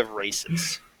get rid of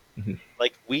races.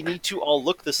 Like we need to all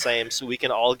look the same so we can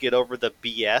all get over the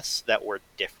BS that we're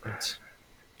different.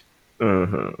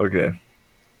 Uh-huh. Okay.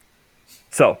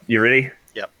 So you ready?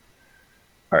 Yep.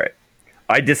 All right.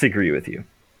 I disagree with you.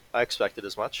 I expected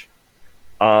as much.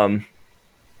 Um,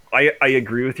 I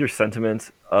agree with your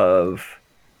sentiment of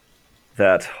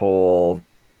that whole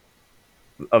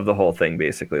of the whole thing.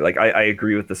 Basically, like I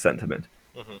agree with the sentiment.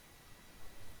 Hmm.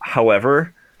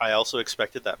 However, I also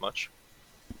expected that much.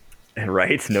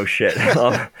 right? No shit.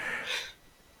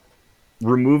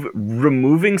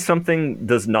 Removing something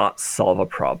does not solve a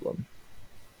problem,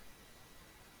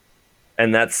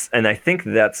 and I think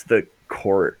that's the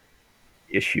core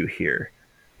issue here.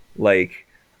 Like,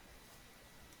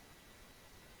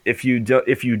 if you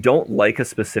don't like a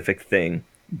specific thing,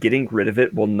 getting rid of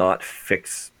it will not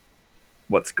fix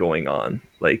what's going on.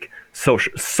 Like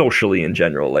socially in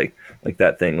general, like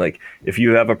that thing. Like if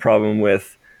you have a problem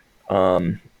with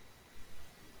um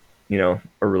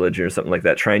a religion or something like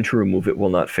that, trying to remove it will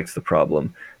not fix the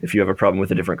problem. If you have a problem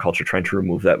with a different culture, trying to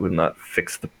remove that will not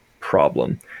fix the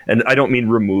problem. And I don't mean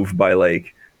remove by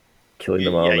like killing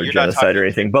them Yeah, all or you're not genocide or talking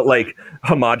anything, but like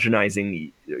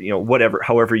homogenizing, whatever,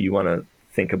 however you want to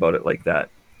think about it like that.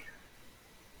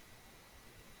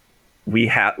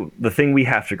 The thing we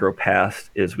have to grow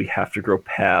past is we have to grow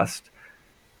past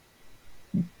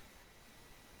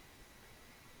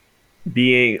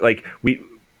being like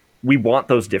we want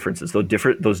those differences.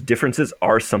 Those differences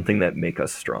are something that make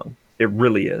us strong. It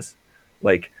really is.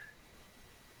 Like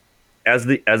as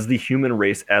the human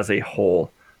race as a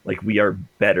whole, like we are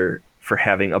better for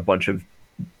having a bunch of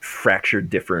fractured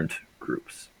different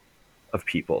groups of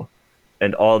people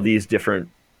and all these different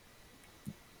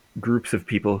groups of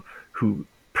people who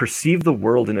perceive the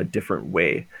world in a different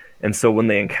way. And so when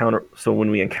we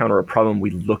encounter a problem,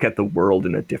 we look at the world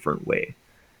in a different way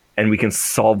and we can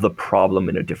solve the problem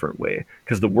in a different way.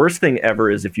 Because the worst thing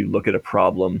ever is if you look at a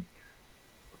problem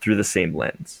through the same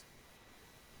lens.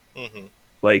 hmm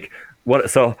Like what?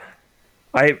 So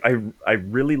I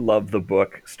really love the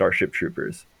book Starship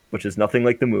Troopers, which is nothing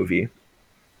like the movie.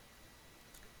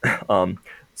 Um,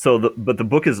 but the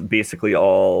book is basically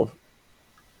all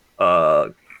uh,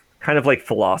 kind of like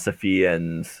philosophy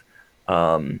and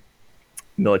um,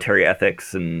 military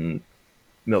ethics and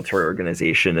military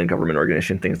organization and government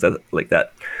organization, things like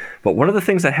that. But one of the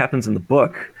things that happens in the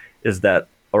book is that,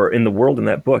 or in the world in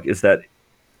that book, is that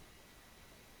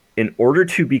in order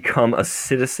to become a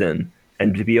citizen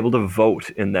and to be able to vote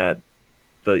in that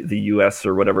the U.S.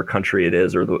 or whatever country it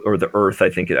is, or the Earth, I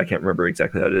can't remember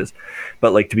exactly how it is,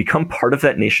 but like to become part of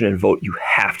that nation and vote, you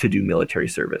have to do military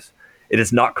service. It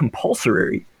is not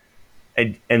compulsory,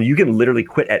 and you can literally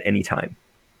quit at any time.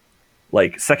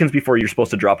 Like seconds before you're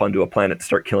supposed to drop onto a planet to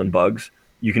start killing bugs,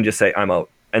 you can just say I'm out,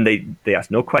 and they ask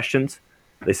no questions.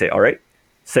 They say, all right,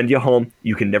 send you home.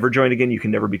 You can never join again. You can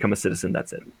never become a citizen.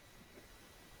 That's it,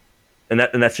 and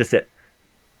that's just it.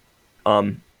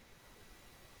 Um,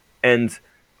 and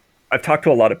I've talked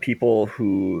to a lot of people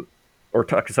or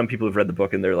talked to some people who've read the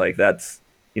book, and they're like, that's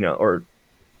or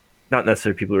not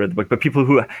necessarily people who read the book, but people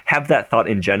who have that thought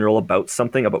in general about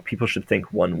people should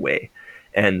think one way.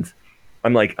 And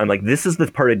I'm like, this is the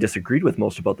part I disagreed with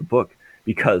most about the book,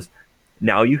 because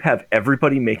now you have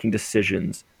everybody making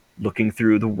decisions looking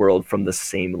through the world from the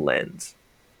same lens.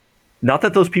 Not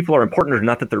that those people are important or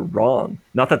not that they're wrong,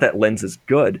 not that that lens is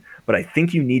good, but I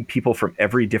think you need people from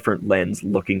every different lens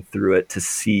looking through it to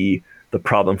see the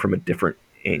problem from a different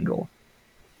angle.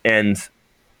 And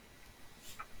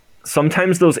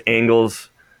sometimes those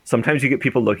angles, sometimes you get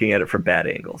people looking at it from bad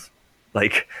angles.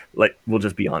 Like we'll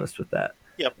just be honest with that.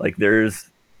 Yep. Like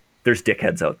there's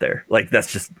dickheads out there. Like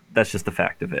that's just the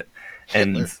fact of it.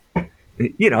 Hitler. And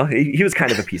he was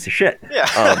kind of a piece of shit.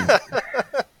 Yeah.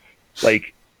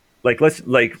 Like let's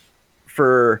like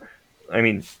for I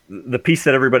mean the piece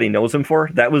that everybody knows him for,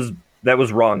 that was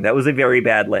wrong. That was a very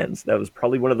bad lens. That was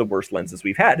probably one of the worst lenses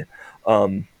we've had.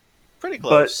 Pretty But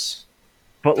close.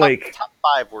 but like Top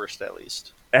five worst at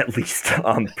least. at least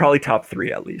probably top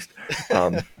 3 at least.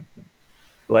 Um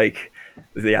like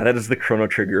yeah, that is the Chrono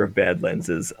Trigger of bad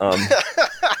lenses.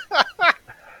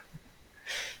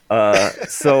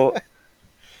 So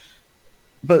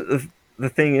but the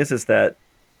thing is that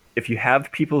if you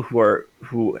have people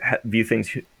view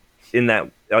things in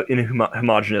that in a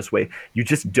homogenous way, you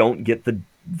just don't get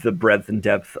the breadth and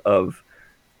depth of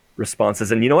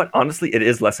responses. And you know what? Honestly, it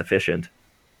is less efficient.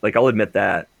 Like I'll admit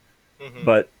that, Hmm.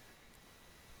 but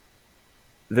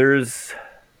there's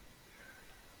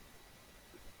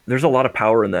there's a lot of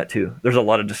power in that too. There's a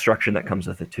lot of destruction that comes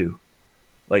with it too.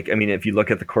 Like I mean, if you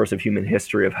look at the course of human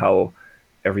history of how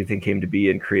everything came to be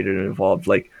and created and evolved,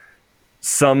 like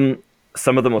some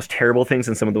some of the most terrible things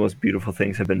and some of the most beautiful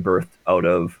things have been birthed out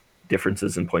of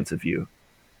differences in points of view.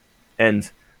 And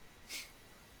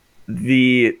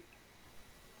the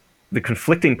the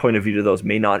conflicting point of view to those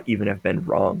may not even have been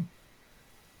wrong.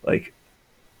 Like,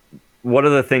 one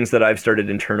of the things that I've started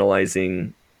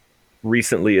internalizing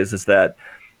recently is that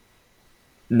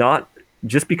not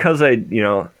just because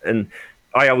and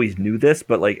I always knew this,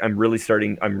 but like I'm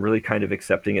really kind of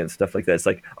accepting it and stuff like that. It's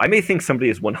like I may think somebody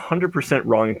is 100%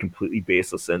 wrong and completely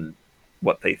baseless in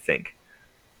what they think,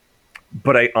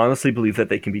 but I honestly believe that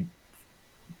they can be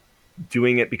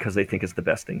doing it because they think it's the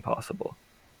best thing possible.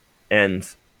 And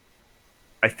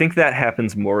I think that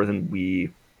happens more than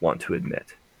we want to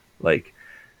admit. Like,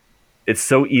 it's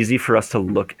so easy for us to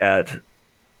look at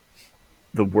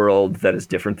the world that is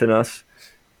different than us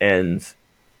and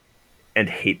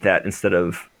hate that instead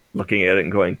of looking at it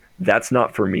and going, that's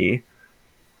not for me,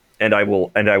 and I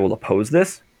will oppose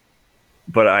this,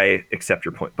 but I accept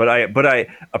your point. But I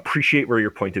appreciate where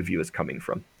your point of view is coming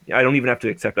from. I don't even have to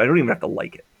accept it. I don't even have to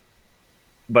like it.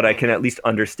 But I can at least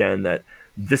understand that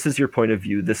this is your point of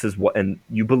view, this is what, and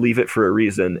you believe it for a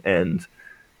reason, and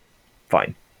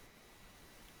fine.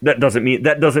 That doesn't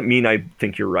mean I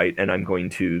think you're right and I'm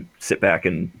going to sit back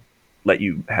and let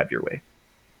you have your way.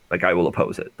 Like, I will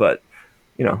oppose it. But,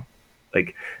 you know,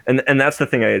 like, and that's the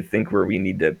thing I think where we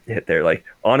need to hit there. Like,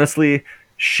 honestly,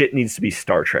 shit needs to be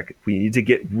Star Trek. We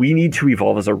need to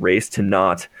evolve as a race to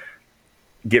not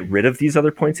get rid of these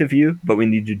other points of view, but we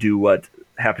need to do what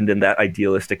happened in that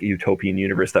idealistic utopian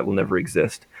universe that will never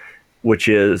exist, which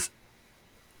is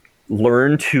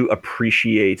learn to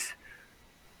appreciate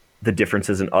the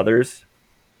differences in others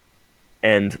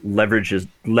and leverage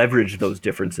those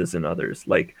differences in others.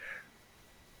 Like,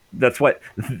 that's what,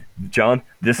 John,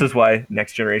 this is why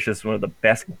Next Generation is one of the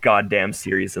best goddamn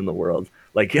series in the world.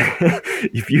 Like,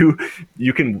 if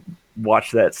you can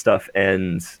watch that stuff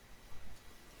and,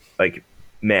 like,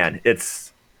 man,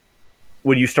 it's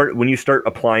when you start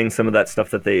applying some of that stuff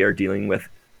that they are dealing with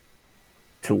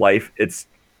to life, it's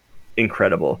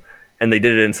incredible. And they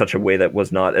did it in such a way that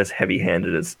was not as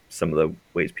heavy-handed as some of the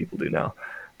ways people do now.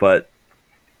 But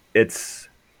it's,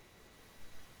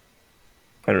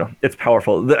 I don't know, it's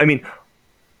powerful. I mean,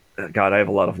 God, I have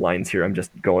a lot of lines here. I'm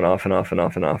just going off and off and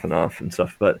off and off and off and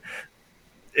stuff. But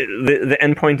the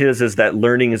end point is that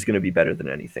learning is going to be better than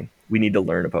anything. We need to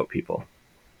learn about people.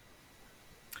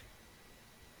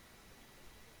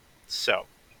 So,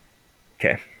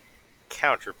 Okay.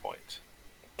 counterpoint.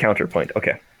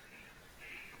 Okay.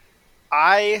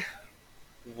 I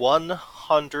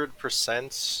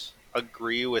 100%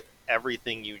 agree with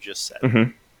everything you just said.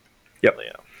 Mm-hmm. Yep. You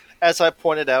know, as I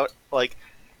pointed out, like,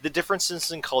 the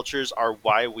differences in cultures are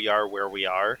why we are where we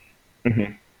are.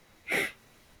 Mm-hmm.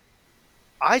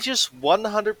 I just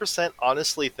 100%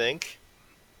 honestly think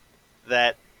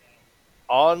that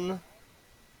on,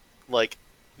 like,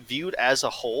 viewed as a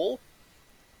whole,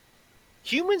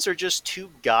 humans are just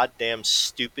too goddamn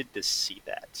stupid to see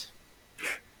that.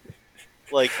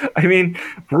 Like, I mean,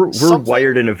 we're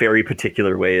wired in a very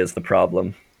particular way is the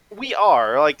problem. We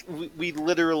are. Like, we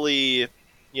literally,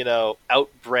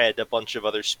 outbred a bunch of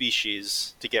other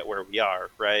species to get where we are,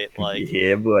 right? Like,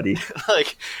 yeah, buddy.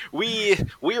 like we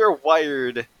are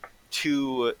wired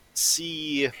to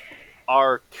see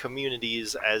our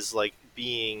communities as, like,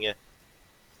 being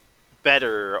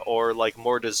better or, like,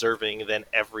 more deserving than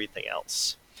everything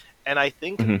else. And I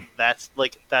think Mm-hmm. that's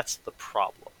the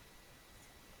problem.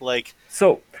 Like,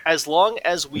 So, as long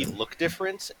as we look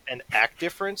different and act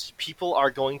different, people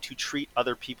are going to treat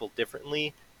other people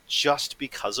differently just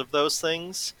because of those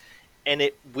things, and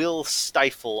it will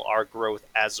stifle our growth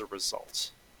as a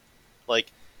result.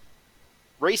 Like,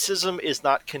 racism is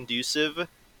not conducive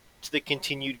to the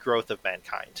continued growth of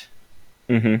mankind,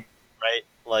 mm-hmm. right?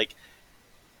 Like,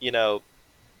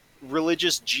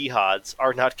 religious jihads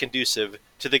are not conducive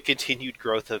to the continued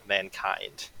growth of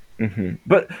mankind. Mm-hmm.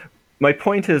 But my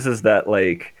point is that,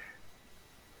 like,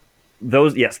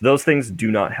 those things do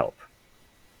not help.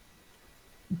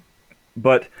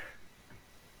 But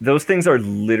those things are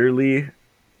literally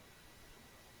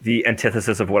the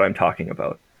antithesis of what I'm talking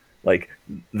about. Like,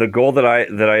 the goal that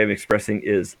I am expressing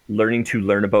is learning to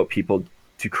learn about people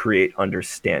to create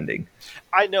understanding.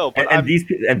 I know, but And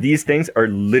these things are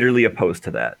literally opposed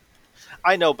to that.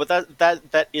 I know, but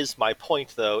that is my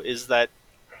point, though, is that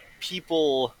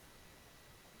people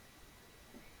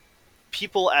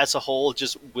as a whole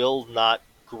just will not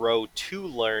grow to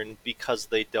learn because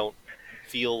they don't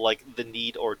feel like the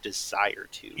need or desire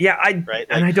to. Yeah, right?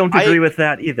 And Like, I don't agree with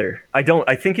that either.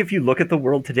 I think if you look at the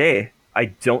world today, I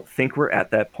don't think we're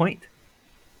at that point.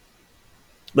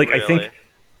 Like, really?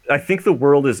 I think the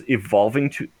world is evolving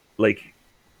to, like,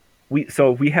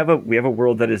 we have a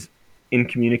world that is in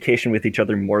communication with each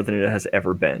other more than it has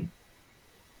ever been.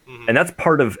 Mm-hmm. And that's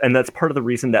part of the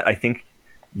reason that I think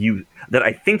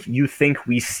I think you think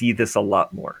we see this a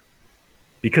lot more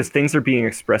because things are being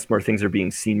expressed more, things are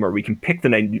being seen more. We can pick the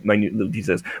minute little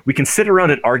details. We can sit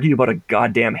around and argue about a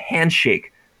goddamn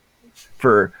handshake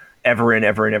for ever and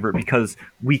ever and ever because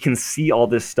we can see all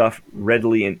this stuff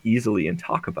readily and easily and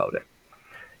talk about it.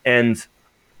 And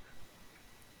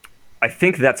I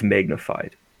think that's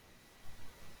magnified.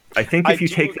 I think I if you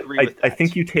do take, agree with I that.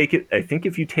 think you take it. I think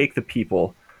if you take the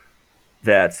people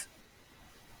that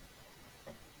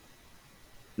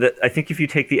I think if you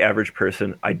take the average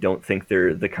person, I don't think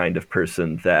they're the kind of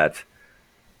person that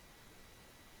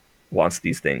wants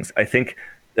these things. I think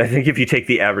if you take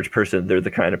the average person, they're the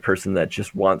kind of person that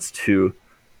just wants to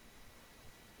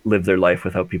live their life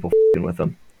without people with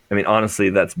them. I mean, honestly,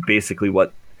 that's basically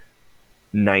what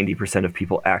 90% of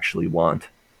people actually want.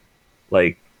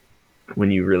 Like when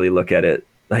you really look at it,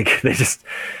 like they just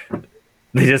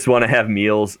want to have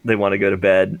meals, they want to go to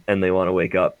bed, and they want to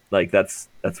wake up. Like that's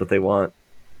what they want.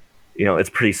 You know, it's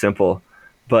pretty simple.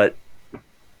 But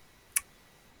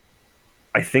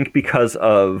I think because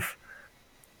of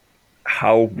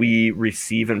how we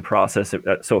receive and process it,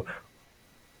 so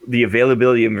the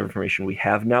availability of information we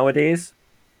have nowadays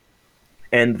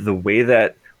and the way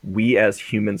that we as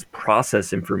humans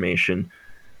process information,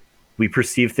 we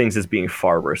perceive things as being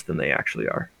far worse than they actually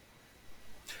are.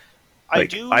 I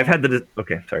Like I've do had the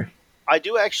okay, sorry. I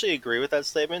do actually agree with that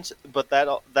statement, but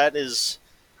that is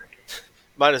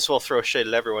might as well throw shade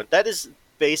at everyone. That is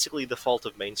basically the fault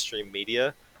of mainstream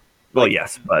media. Well, Like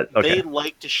yes, but they okay.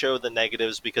 like to show the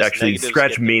negatives because Actually, negatives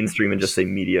scratch get the mainstream and just say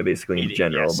views. media, basically in Media, yeah,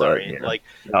 general. But sorry. yeah, Like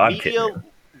no, I'm kidding. media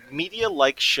media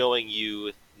likes showing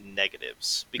you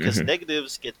negatives because Mm-hmm.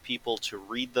 negatives get people to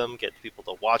read them, get people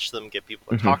to watch them, get people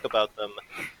to Mm-hmm. talk about them.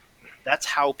 That's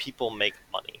how people make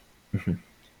money. Mm-hmm.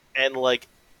 And like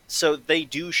so they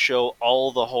do show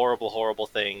all the horrible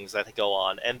things that go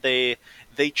on, and they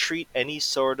treat any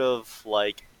sort of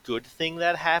like good thing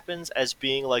that happens as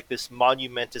being like this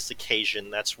monumentous occasion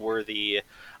that's worthy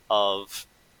of,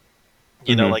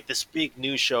 you know, Mm-hmm. like this big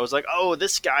news show is like, oh,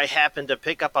 this guy happened to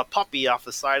pick up a puppy off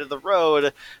the side of the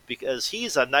road because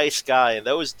he's a nice guy, and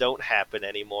those don't happen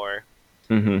anymore.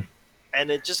 Mm-hmm.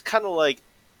 And it just kind of like,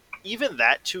 even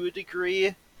that to a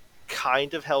degree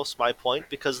kind of helps my point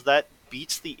because that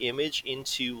beats the image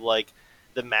into like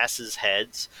the masses'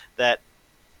 heads that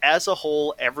as a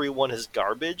whole everyone is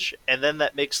garbage, and then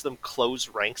that makes them close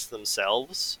ranks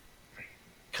themselves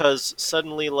because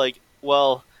suddenly like,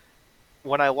 well,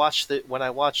 when I watch the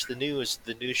news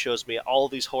shows me all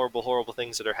these horrible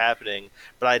things that are happening,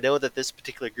 but I know that this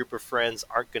particular group of friends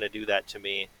aren't going to do that to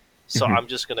me, so Mm-hmm. I'm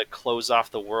just going to close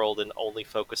off the world and only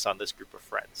focus on this group of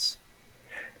friends.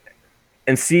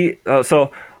 And see,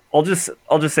 so I'll just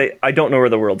say I don't know where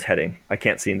the world's heading. I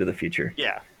can't see into the future,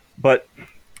 Yeah. but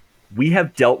we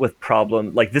have dealt with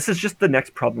problem like this is just the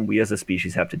next problem we as a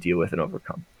species have to deal with and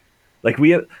overcome. Like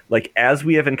we have, like as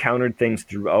we have encountered things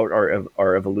throughout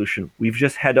our evolution, we've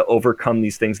just had to overcome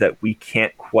these things that we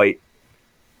can't quite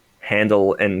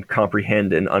handle and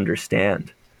comprehend and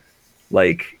understand.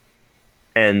 Like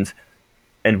and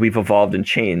and we've evolved and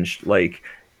changed. Like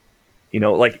you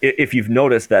know, like if you've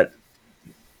noticed that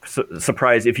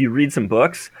surprise, if you read some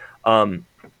books,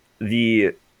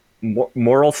 the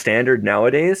moral standard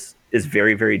nowadays is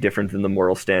very different than the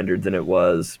moral standard than it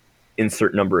was in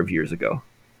certain number of years ago.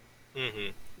 Hmm.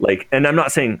 Like, and I'm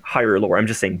not saying higher or lower, I'm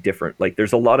just saying different. Like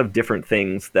there's a lot of different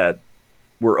things that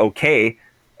were okay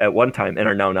at one time and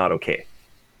are now not okay,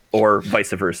 or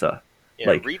vice versa. Yeah,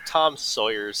 Like read Tom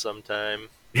Sawyer sometime.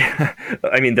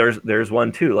 I mean there's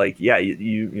one too. Like yeah,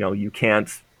 you know you can't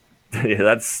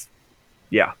that's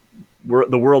yeah,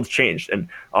 the world's changed, and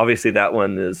obviously that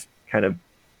one is kind of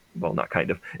well, not kind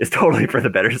of, it's totally for the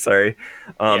better. Sorry,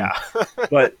 Yeah. um,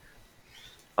 but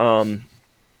um,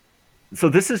 so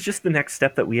this is just the next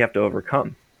step that we have to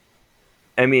overcome.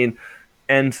 I mean,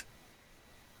 and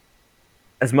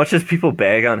as much as people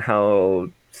bag on how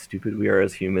stupid we are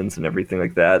as humans and everything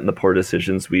like that, and the poor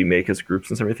decisions we make as groups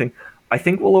and everything, I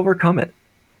think we'll overcome it.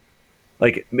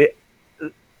 Like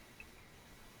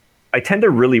I tend to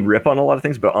really rip on a lot of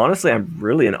things, but honestly, I'm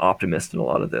really an optimist in a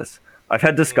lot of this. I've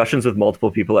had Mm. discussions with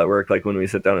multiple people at work, like when we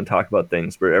sit down and talk about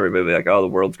things, where everybody be like, "Oh, the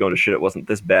world's going to shit. It wasn't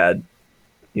this bad,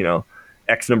 you know,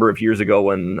 X number of years ago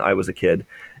when I was a kid,"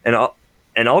 and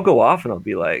I'll go off and I'll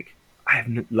be like,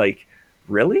 "I'm like,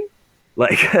 really?"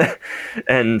 Like,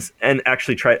 and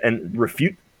actually try and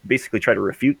refute, basically try to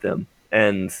refute them,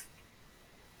 and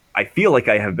I feel like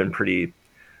I have been pretty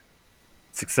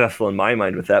successful in my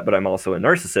mind with that, but I'm also a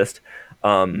narcissist.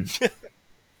 Um,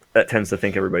 that tends to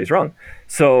think everybody's wrong.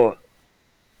 So,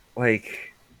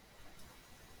 like,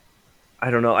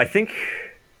 I don't know. I think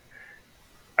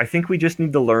I think we just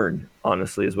need to learn,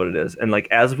 honestly, is what it is. And like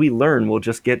as we learn, we'll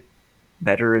just get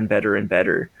better and better and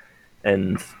better.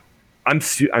 And I'm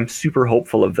super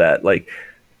hopeful of that. Like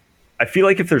I feel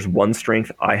like if there's one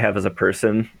strength I have as a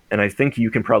person, and I think you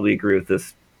can probably agree with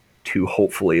this too,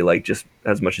 hopefully, like just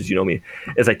as much as you know me,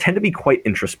 is I tend to be quite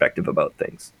introspective about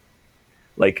things.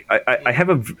 Like I have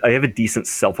a decent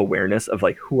self awareness of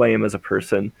like who I am as a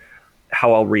person,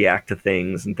 how I'll react to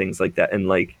things and things like that. And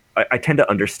like I tend to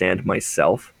understand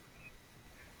myself.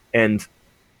 And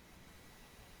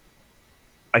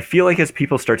I feel like as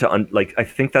people start to like, I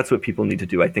think that's what people need to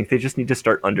do. I think they just need to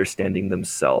start understanding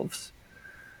themselves.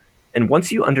 And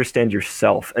once you understand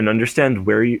yourself and understand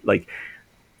where you like,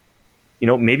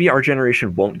 maybe our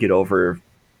generation won't get over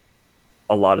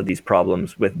a lot of these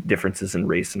problems with differences in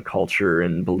race and culture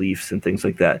and beliefs and things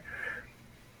like that.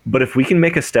 But if we can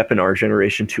make a step in our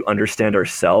generation to understand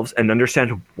ourselves and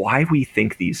understand why we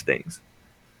think these things,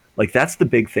 like that's the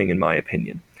big thing in my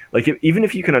opinion. Like even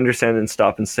if you can understand and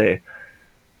stop and say,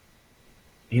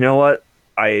 you know what,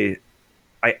 I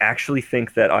I actually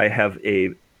think that I have a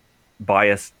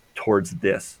bias towards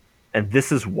this, and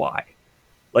this is why.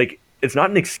 Like it's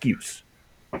not an excuse.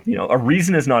 A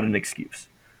reason is not an excuse.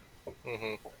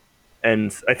 Mm-hmm.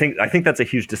 And I think that's a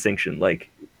huge distinction. Like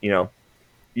you know,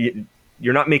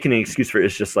 you're not making an excuse for it.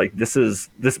 It's just like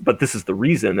but this is the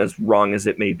reason, as wrong as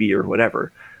it may be or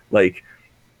whatever. Like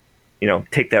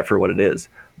take that for what it is.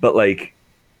 But like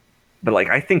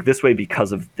I think this way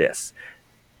because of this.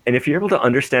 And if you're able to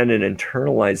understand and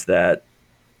internalize that,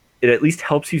 it at least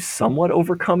helps you somewhat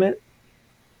overcome it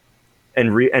and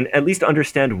at least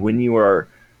understand when you are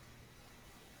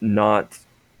not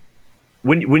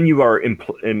when you are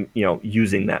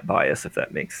using that bias, if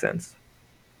that makes sense.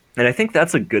 And I think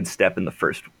that's a good step in the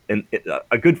first and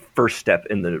a good first step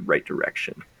in the right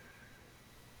direction.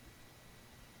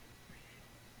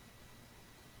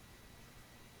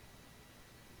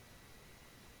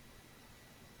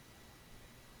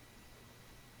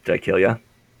 Did I kill you?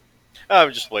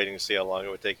 I'm just waiting to see how long it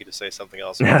would take you to say something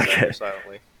else about sat Okay. here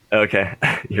silently. Okay.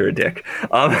 You're a dick.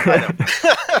 I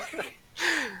know.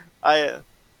 I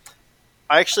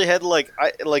I actually had like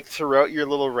throughout your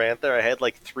little rant there, I had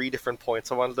like three different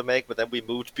points I wanted to make, but then we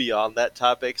moved beyond that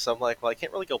topic, so I'm like, well, I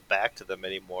can't really go back to them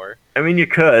anymore. I mean, you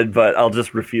could, but I'll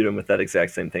just refute him with that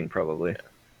exact same thing, probably.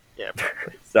 Yeah, yeah,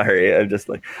 probably. Sorry, I'm just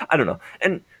like, I don't know.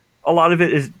 And a lot of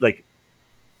it is like,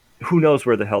 who knows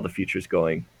where the hell the future's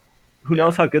going? Who Yeah.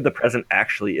 knows how good the present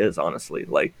actually is, honestly?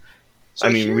 Like, I So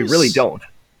mean, we really don't.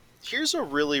 here's a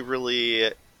really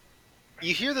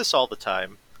you hear this all the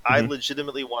time. I Mm-hmm.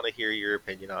 legitimately want to hear your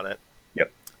opinion on it.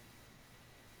 Yep.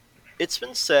 It's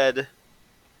been said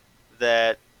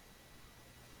that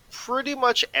pretty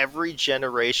much every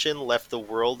generation left the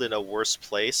world in a worse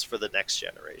place for the next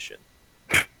generation.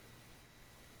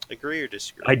 Agree or I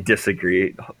disagree?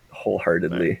 disagree All right.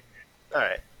 wholeheartedly. All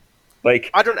right. Like,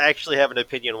 I don't actually have an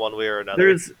opinion one way or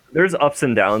another. there's ups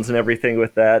and downs and everything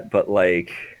with that, but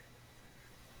like,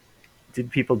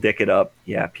 did people dick it up?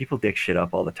 Yeah, people dick shit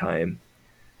up all the time.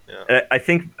 Yeah. And I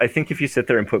think if you sit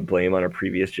there and put blame on a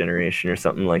previous generation or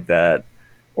something like that,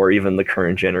 or even the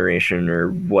current generation or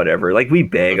whatever, like we A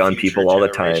bag on future people all the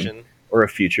time, generation. or a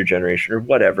future generation or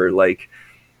whatever, like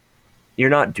you're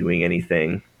not doing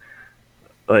anything.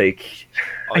 Like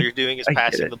All I you're doing is I get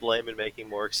passing it. the blame and making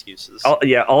more excuses.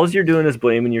 Yeah, all you're doing is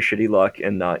blaming your shitty luck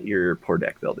and not your poor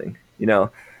deck building.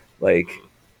 Like Hmm.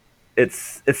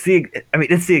 it's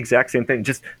the exact same thing.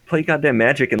 Just play goddamn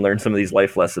Magic and learn some of these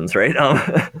life lessons, right?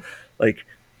 Like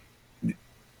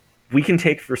we can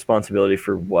take responsibility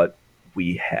for what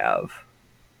we have.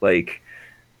 Like,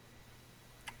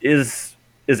 is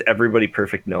everybody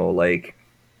perfect? No. Like,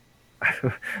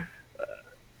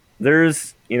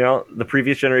 there's the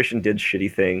previous generation did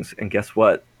shitty things, and guess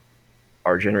what?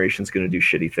 Our generation's going to do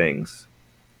shitty things.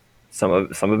 Some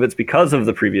of it's because of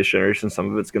the previous generation.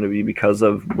 Some of it's going to be because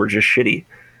of we're just shitty,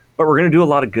 but we're going to do a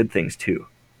lot of good things too.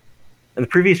 And the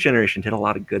previous generation did a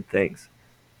lot of good things.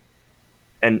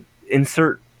 And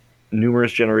insert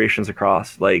numerous generations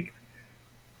across, like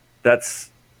that's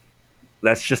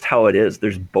that's just how it is.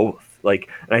 There's both. Like,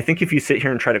 and I think if you sit here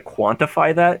and try to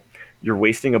quantify that, you're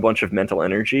wasting a bunch of mental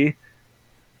energy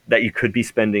that you could be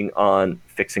spending on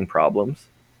fixing problems.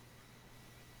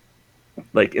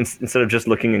 Like, instead of just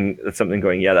looking at something and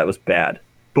going, yeah, that was bad.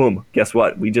 Boom. Guess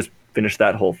what? We just finished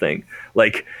that whole thing.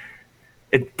 Like,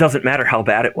 it doesn't matter how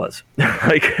bad it was.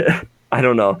 Like, I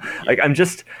don't know. Yeah. Like, I'm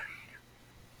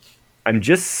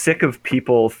just sick of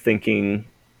people thinking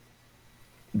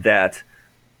that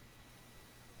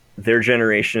their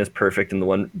generation is perfect and the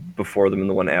one before them and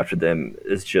the one after them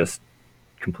is just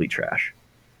complete trash.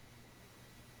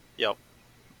 Yep.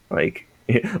 Like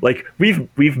like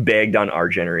we've bagged on our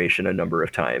generation a number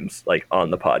of times, like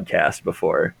on the podcast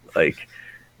before. Like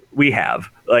we have,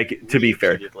 like, to be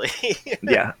fair. Repeatedly.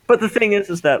 Yeah. But the thing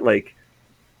is that like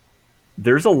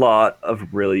there's a lot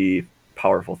of really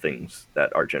powerful things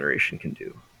that our generation can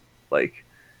do. Like,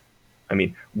 I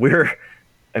mean, we're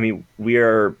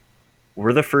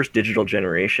the first digital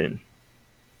generation.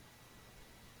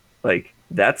 Like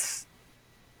that's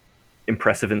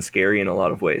impressive and scary in a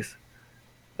lot of ways.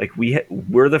 Like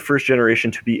we're the first generation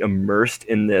to be immersed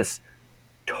in this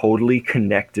totally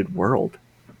connected world.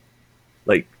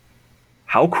 Like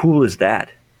how cool is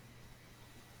that?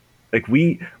 Like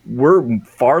we're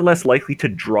far less likely to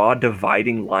draw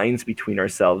dividing lines between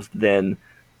ourselves than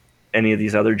any of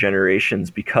these other generations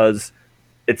because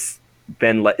it's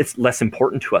it's less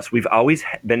important to us. We've always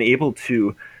been able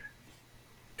to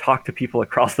talk to people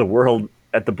across the world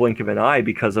at the blink of an eye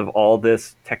because of all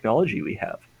this technology we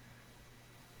have.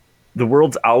 The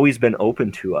world's always been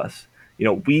open to us. You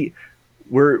know,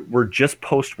 we're just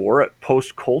post-war,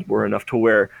 post-Cold War enough to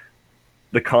where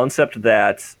the concept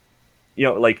that, you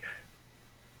know, like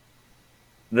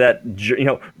that, you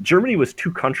know, Germany was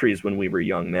two countries when we were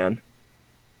young, man.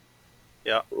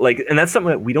 Yeah. Like, and that's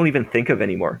something that we don't even think of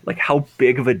anymore. Like how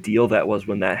big of a deal that was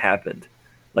when that happened.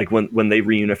 Like when they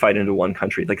reunified into one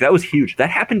country. Like that was huge. That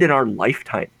happened in our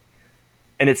lifetime.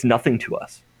 And it's nothing to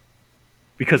us.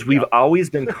 Because we've always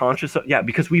been conscious of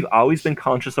because we've always been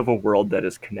conscious of a world that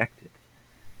is connected.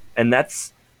 And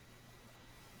it's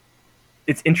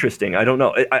interesting. I don't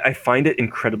know. I find it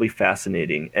incredibly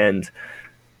fascinating. And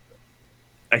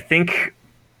I think,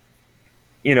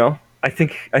 you know, I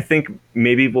think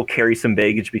maybe we'll carry some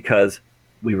baggage because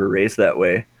we were raised that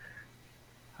way.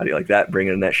 How do you like that?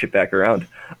 Bringing that shit back around.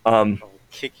 I'll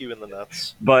kick you in the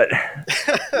nuts. But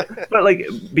like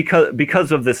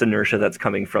because of this inertia that's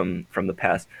coming from the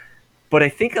past. But I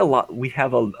think we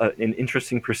have an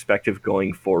interesting perspective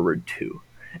going forward too,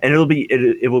 and it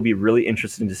will be really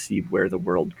interesting to see where the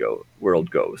world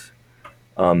goes.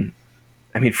 I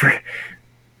mean,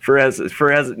 for as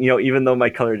you know, even though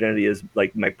my color identity is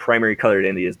like my primary color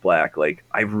identity is black, like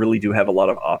I really do have a lot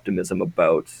of optimism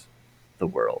about the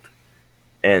world,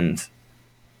 and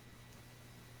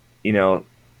you know,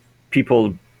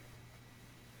 people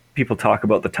talk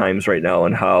about the times right now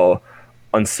and how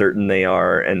uncertain they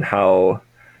are and how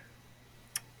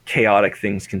chaotic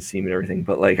things can seem and everything.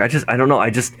 But like, I don't know.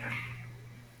 I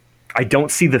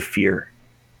don't see the fear,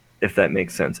 if that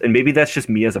makes sense. And maybe that's just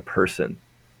me as a person,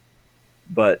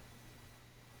 but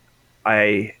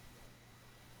I,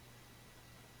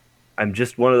 I'm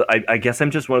just one of I guess I'm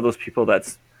just one of those people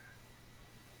that's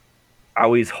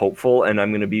always hopeful, and I'm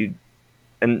going to be,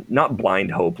 and not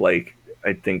blind hope. Like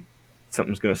I think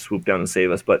something's going to swoop down and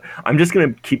save us, but I'm just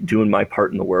going to keep doing my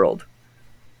part in the world.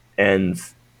 And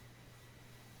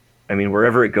I mean,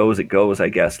 wherever it goes, I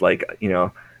guess. Like, you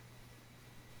know,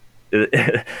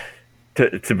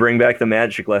 to bring back the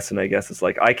magic lesson, I guess it's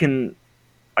like I can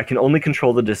only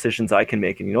control the decisions I can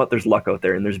make. And you know what? There's luck out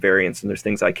there, and there's variance, and there's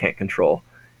things I can't control.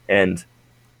 And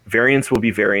variance will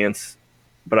be variance,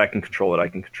 but I can control what I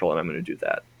can control, and I'm going to do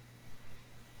that.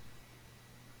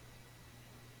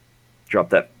 Drop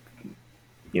that,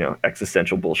 you know,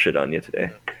 existential bullshit on you today.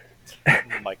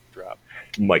 Mic drop.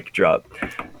 Mic drop.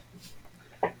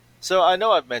 So I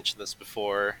know I've mentioned this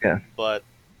before, Yeah. but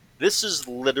this is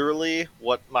literally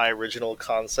what my original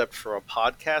concept for a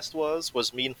podcast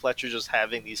was me and Fletcher just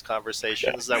having these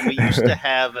conversations that we used to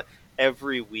have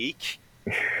every week,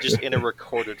 just in a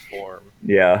recorded form.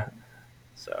 Yeah.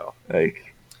 So,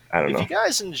 Like, I don't if know. you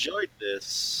guys enjoyed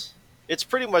this, it's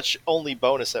pretty much only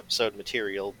bonus episode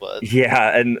material, but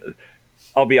Yeah, and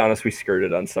I'll be honest, we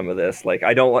skirted on some of this. Like,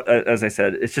 I don't want, as I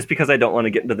said, it's just because I don't want to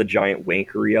get into the giant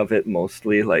wankery of it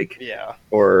mostly. Like, yeah.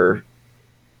 or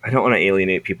I don't want to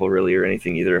alienate people really or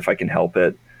anything either if I can help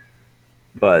it.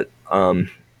 But I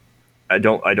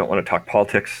don't want to talk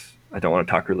politics. I don't want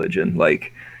to talk religion.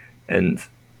 Like, and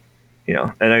you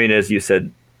know, and I mean, as you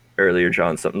said earlier,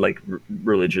 John, something like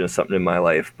religion is something in my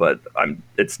life, but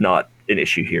it's not an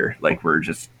issue here. Like, we're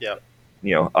just, Yeah.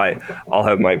 you know, I'll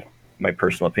have my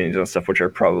personal opinions on stuff, which are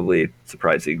probably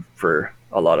surprising for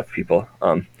a lot of people.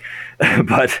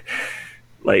 But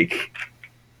like,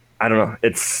 I don't know.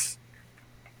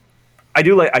 I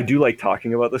do like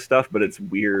talking about this stuff, but it's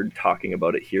weird talking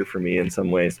about it here for me in some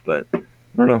ways. But I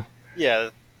don't know.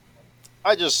 Yeah.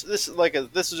 This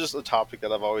is just a topic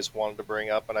that I've always wanted to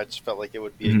bring up, and I just felt like it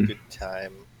would be a good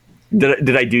time.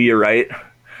 Did I do you right?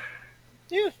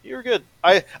 Yeah, you were good.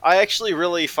 I actually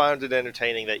really found it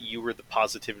entertaining that you were the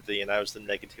positivity and I was the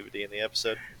negativity in the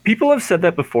episode. People have said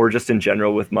that before, just in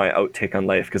general, with my outtake on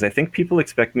life, because I think people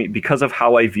expect me, because of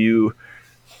how I view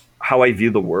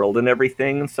the world and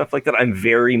everything and stuff like that. I'm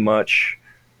very much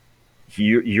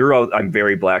you're out. I'm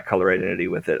very black color identity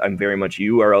with it. I'm very much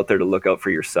you are out there to look out for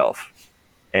yourself,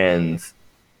 Mm.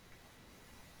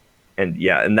 and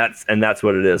yeah, and that's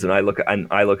what it is. And I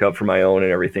look out for my own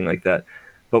and everything like that.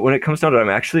 But when it comes down to it, I'm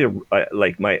actually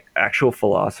like my actual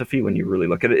philosophy, when you really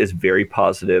look at it, is very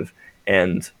positive,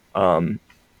 and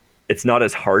it's not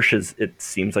as harsh as it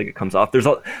seems like it comes off. There's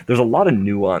a lot of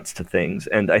nuance to things,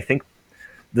 and I think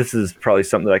this is probably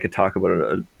something that I could talk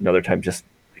about another time, just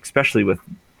especially with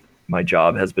my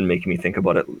job has been making me think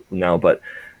about it now. But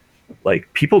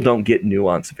like, people don't get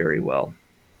nuance very well,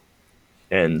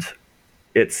 and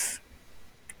it's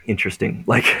interesting,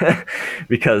 like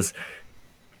because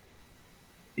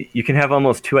you can have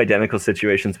almost two identical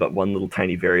situations, but one little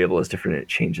tiny variable is different and it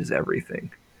changes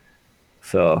everything.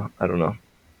 So I don't know.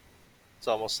 It's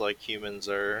almost like humans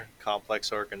are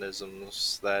complex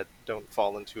organisms that don't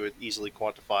fall into an easily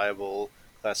quantifiable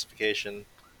classification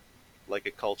like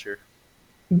a culture.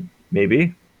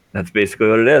 Maybe that's basically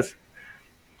what it is.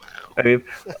 I mean,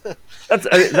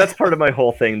 that's part of my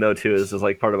whole thing though too. Is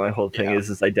like part of my whole thing Yeah.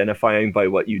 is identifying by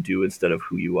what you do instead of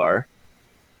who you are.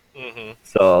 Hmm.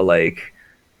 So like,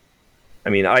 I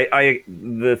mean, I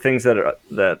the things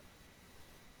that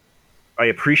I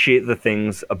appreciate, the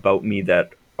things about me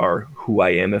that are who I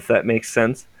am, if that makes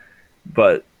sense.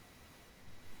 But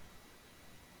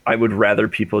I would rather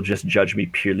people just judge me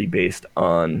purely based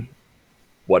on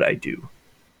what I do,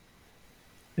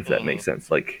 if that Hmm. makes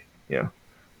sense. Like,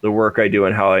 the work I do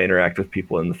and how I interact with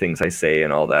people and the things I say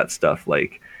and all that stuff.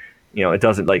 Like, it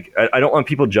doesn't, like, I don't want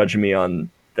people judging me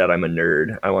on that I'm a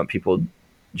nerd. I want people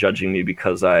judging me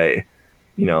because I,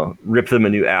 rip them a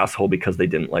new asshole because they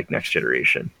didn't like Next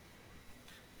Generation.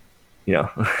 You know,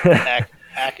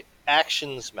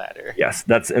 Actions matter. yes,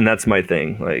 that's my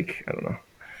thing. Like, I don't know.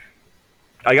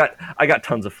 I got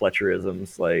tons of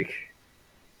Fletcherisms. Like,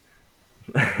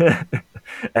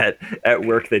 at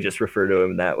work, they just refer to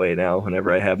him that way now.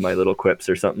 Whenever I have my little quips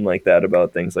or something like that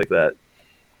about things like that.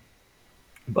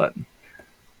 But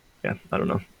yeah, I don't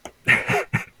know.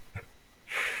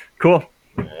 Cool.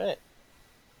 All right,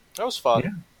 that was fun.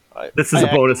 Yeah, I this is I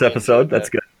a bonus actively episode. enjoyed That's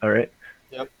that. good. All right,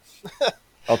 Yep.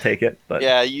 I'll take it. But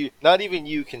Yeah, you. Not even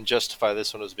you can justify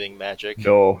this one as being magic.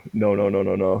 no, no, no, no,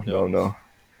 no, no, no, No. no.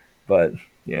 But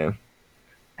yeah.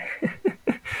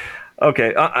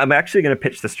 Okay, I'm actually going to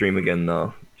pitch the stream again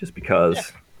though, just Yeah,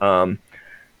 because. Um,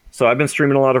 so I've been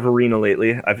streaming a lot of Arena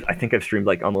lately. I think I've streamed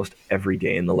like almost every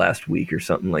day in the last week or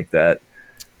something like that.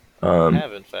 you Um,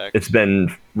 have in it's fact.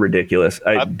 been ridiculous.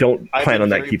 I I've don't I've plan been on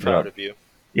that very keeping proud up. of you.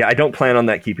 Yeah, I don't plan on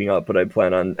that keeping up, but I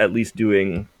plan on at least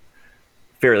doing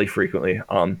fairly frequently.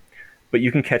 But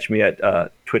you can catch me at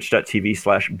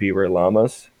twitch.tv/beware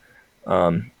llamas.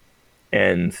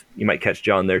 And you might catch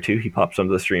John there too. He pops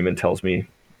onto the stream and tells me,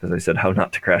 as I said, how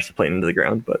not to crash the plane into the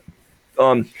ground. But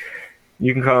um,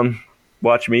 you can come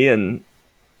watch me and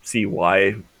see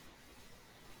why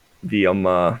the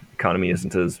economy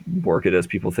isn't as borked as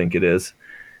people think it is,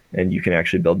 and you can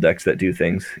actually build decks that do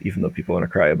things, even though people want to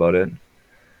cry about it.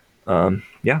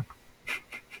 Yeah,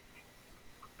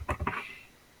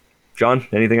 John,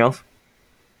 anything else?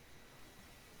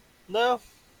 No,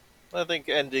 I think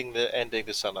ending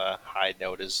this on a high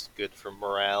note is good for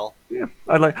morale. Yeah,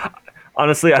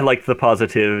 honestly, I liked the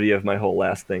positivity of my whole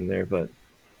last thing there, but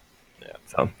Yeah.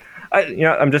 so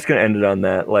I'm just gonna end it on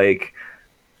that. Like,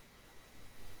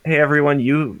 hey everyone,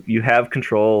 you have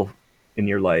control in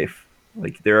your life.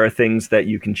 Like, there are things that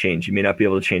you can change. You may not be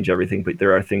able to change everything, but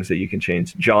there are things that you can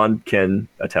change. John can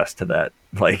attest to that.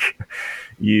 Like,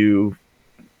 you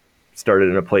started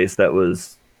in a place that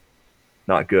was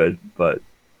not good, but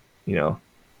you know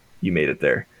you made it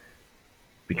there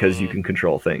because you Hmm. can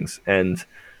control things. And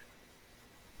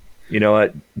you know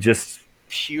what? Just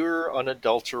Pure,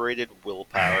 unadulterated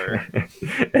willpower.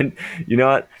 and you know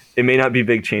what? It may not be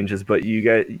big changes, but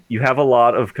you have a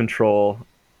lot of control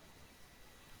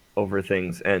over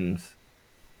things, and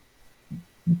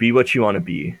be what you want to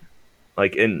be.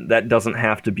 Like, and that doesn't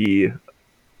have to be,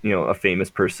 a famous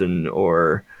person,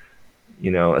 or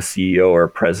a CEO or a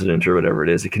president or whatever it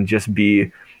is. It can just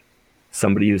be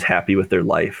somebody who's happy with their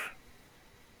life,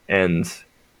 and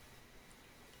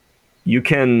you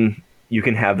can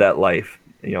have that life.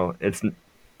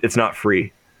 It's not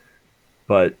free,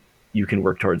 but you can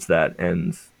work towards that,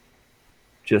 and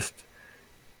just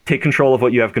take control of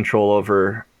what you have control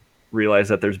over. Realize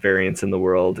that there's variance in the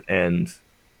world, and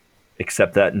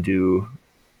accept that, and do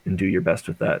and do your best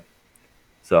with that.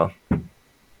 So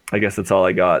I guess that's all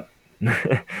I got.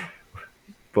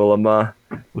 We'll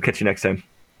catch you next time.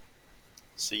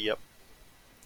 See ya.